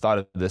 I just thought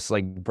of this.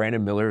 Like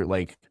Brandon Miller,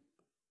 like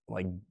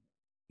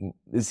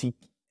is he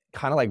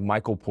kind of like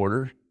Michael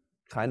Porter?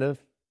 Kind of.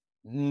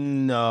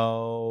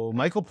 No,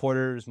 Michael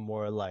Porter is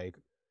more like.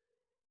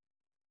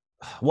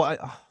 Well,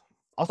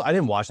 also I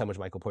didn't watch that much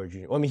Michael Porter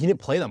Jr. Well, I mean, he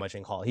didn't play that much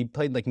in college. He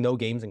played like no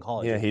games in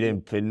college. Yeah, he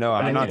didn't play. No,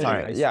 I'm not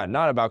talking. Yeah,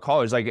 not about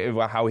college. Like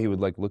how he would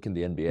like look in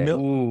the NBA.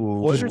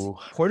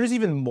 Porter's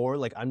even more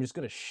like I'm just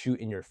gonna shoot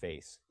in your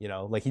face. You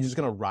know, like he's just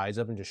gonna rise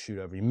up and just shoot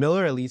over you.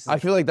 Miller at least. I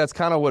feel like that's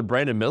kind of what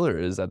Brandon Miller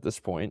is at this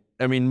point.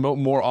 I mean,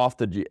 more off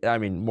the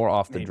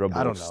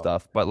dribble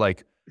stuff, but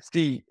like.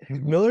 See,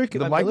 Miller.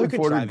 The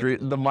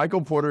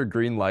Michael Porter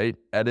green light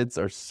edits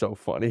are so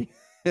funny.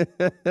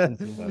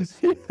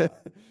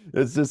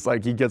 It's just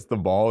like he gets the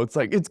ball. It's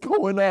like it's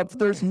going up.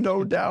 There's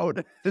no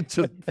doubt. It's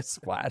just a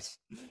splash.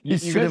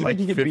 He's shooting like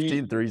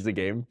 15 threes a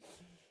game.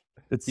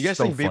 It's you guys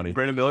so think funny.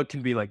 Brandon Miller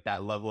can be like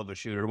that level of a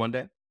shooter one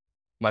day?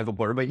 Michael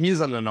Porter, but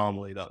he's an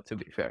anomaly though. To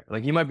be fair,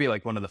 like he might be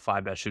like one of the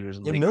 5 best shooters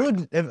in the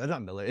league.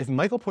 If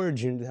Michael Porter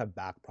Jr. didn't have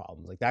back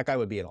problems, like that guy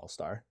would be an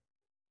all-star.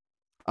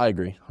 I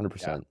agree,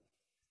 100%.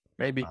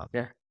 Maybe,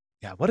 yeah.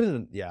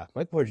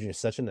 Michael Porter Jr. is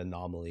such an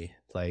anomaly.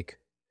 Like.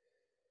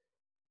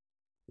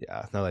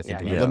 Yeah, now that I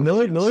think about it. Yeah. But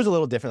Miller's a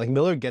little different. Like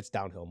Miller gets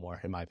downhill more,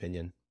 in my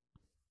opinion.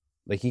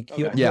 Like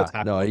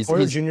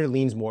Porter Jr.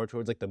 leans more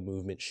towards like the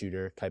movement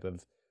shooter type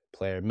of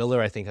player.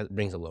 Miller, I think,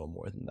 brings a little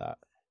more than that.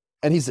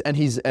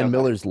 And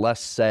Miller's less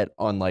set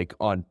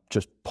on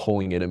just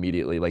pulling it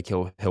immediately. Like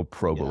he'll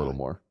probe a little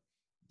more.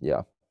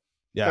 Yeah.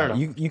 Yeah.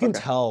 You can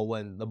tell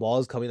when the ball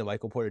is coming to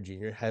Michael Porter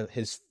Jr.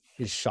 His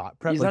shot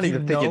prep. He's not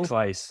even thinking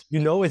twice. You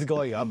know it's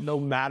going up, no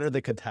matter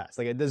the contest.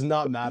 Like it does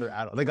not matter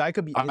at all. The guy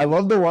could be. I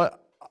love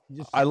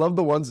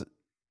the ones.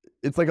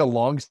 It's like a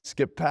long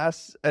skip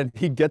pass, and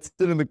he gets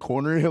it in the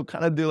corner. He'll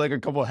kind of do like a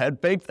couple head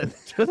fakes and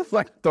just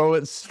like throw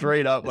it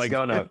straight up, like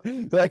going up,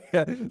 like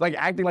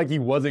acting like he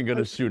wasn't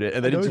gonna shoot it,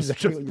 and then he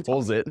just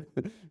pulls it.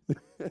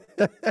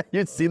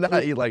 You'd see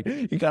that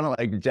he kind of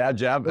like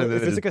jab, and then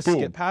if it's like a boom.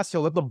 skip pass, he'll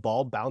let the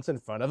ball bounce in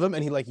front of him,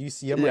 and you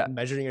see him like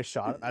measuring a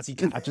shot as he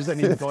catches, and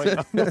he's going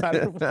up no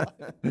matter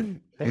what.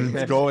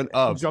 It's going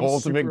up.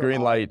 Ultimate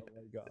green light.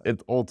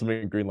 It's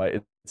ultimate green light.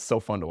 It's so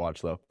fun to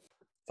watch though.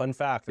 Fun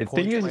fact: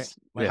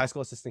 my high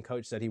school assistant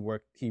coach said he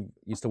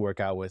used to work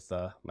out with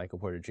Michael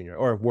Porter Jr.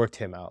 or worked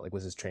him out, like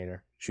was his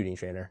shooting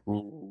trainer.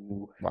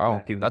 Ooh,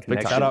 wow, that's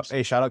big time.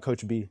 Shout out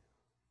Coach B.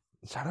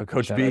 Shout out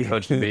Coach B.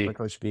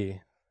 Coach B.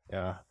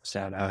 Yeah,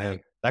 shout out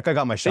him. That guy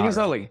got my shot.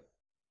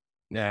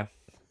 Yeah.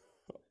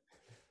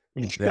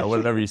 Yeah,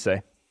 whatever you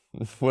say.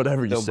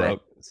 Whatever you say.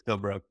 Still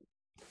broke.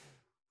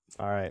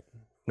 All right.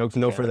 No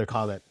further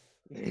comment.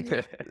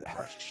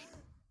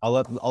 I'll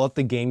let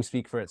the game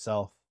speak for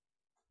itself.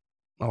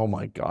 Oh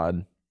my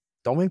God.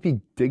 Don't make me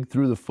dig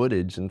through the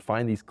footage and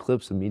find these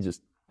clips of me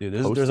just. Dude,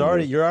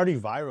 you're already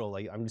viral.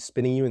 Like I'm just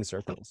spinning you in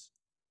circles.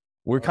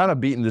 We're kind of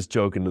beating this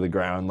joke into the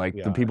ground. Like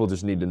the people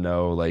just need to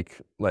know like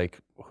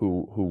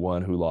who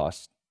won, who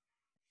lost.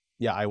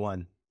 Yeah, I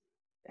won.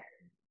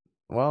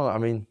 Well, I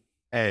mean,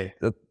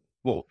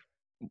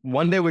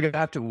 one day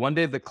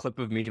the clip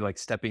of me like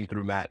stepping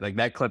through Matt, like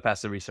that clip has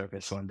to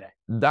resurface one day.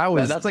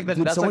 That's like the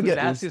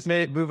nastiest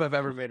move I've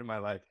ever made in my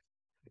life.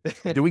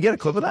 Did we get a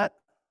clip of that?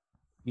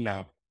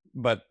 No,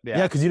 but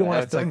yeah, because you don't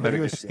want to film.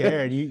 You were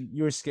scared.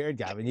 You were scared,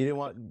 Gavin. You don't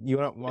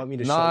want me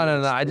to. No.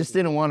 I just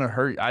didn't want to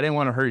hurt. I didn't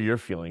want to hurt your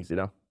feelings. You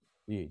know.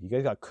 You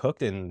guys got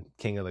cooked in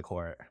King of the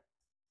Court.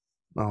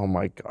 Oh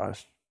my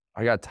gosh,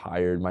 I got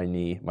tired. My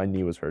knee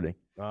was hurting.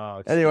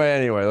 Oh.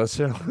 Anyway, let's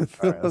wrap it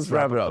up. Let's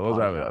wrap it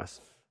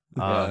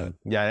up.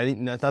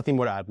 Nothing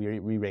more to add.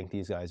 We ranked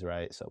these guys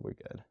right, so we're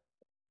good.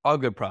 All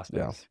good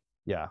prospects.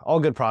 Yeah, all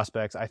good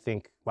prospects. I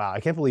think. Wow, I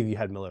can't believe you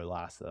had Miller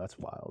last. Though. That's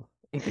wild.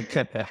 Might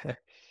Yeah,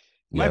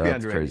 be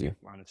that's underrated, crazy.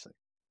 honestly.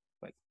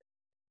 But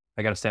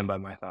I got to stand by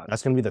my thoughts.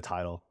 That's gonna be the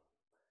title.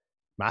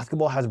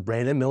 Basketball has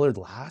Brandon Miller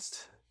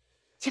last.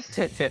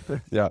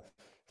 Yeah,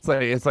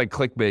 it's like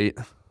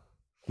clickbait.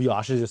 We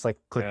all should just like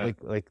click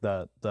Yeah. like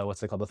the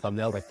what's it called, the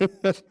thumbnail. Like,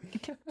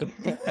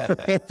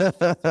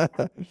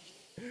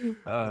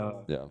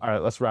 Yeah. all right,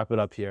 let's wrap it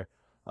up here.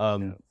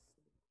 Yeah.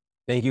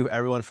 Thank you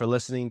everyone for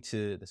listening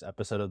to this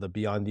episode of the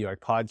Beyond the Arc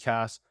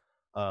podcast.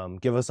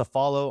 Give us a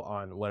follow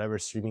on whatever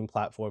streaming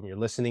platform you're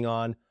listening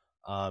on,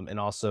 and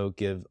also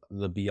give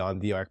the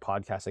Beyond the Arc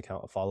podcast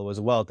account a follow as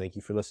well. Thank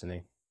you for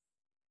listening.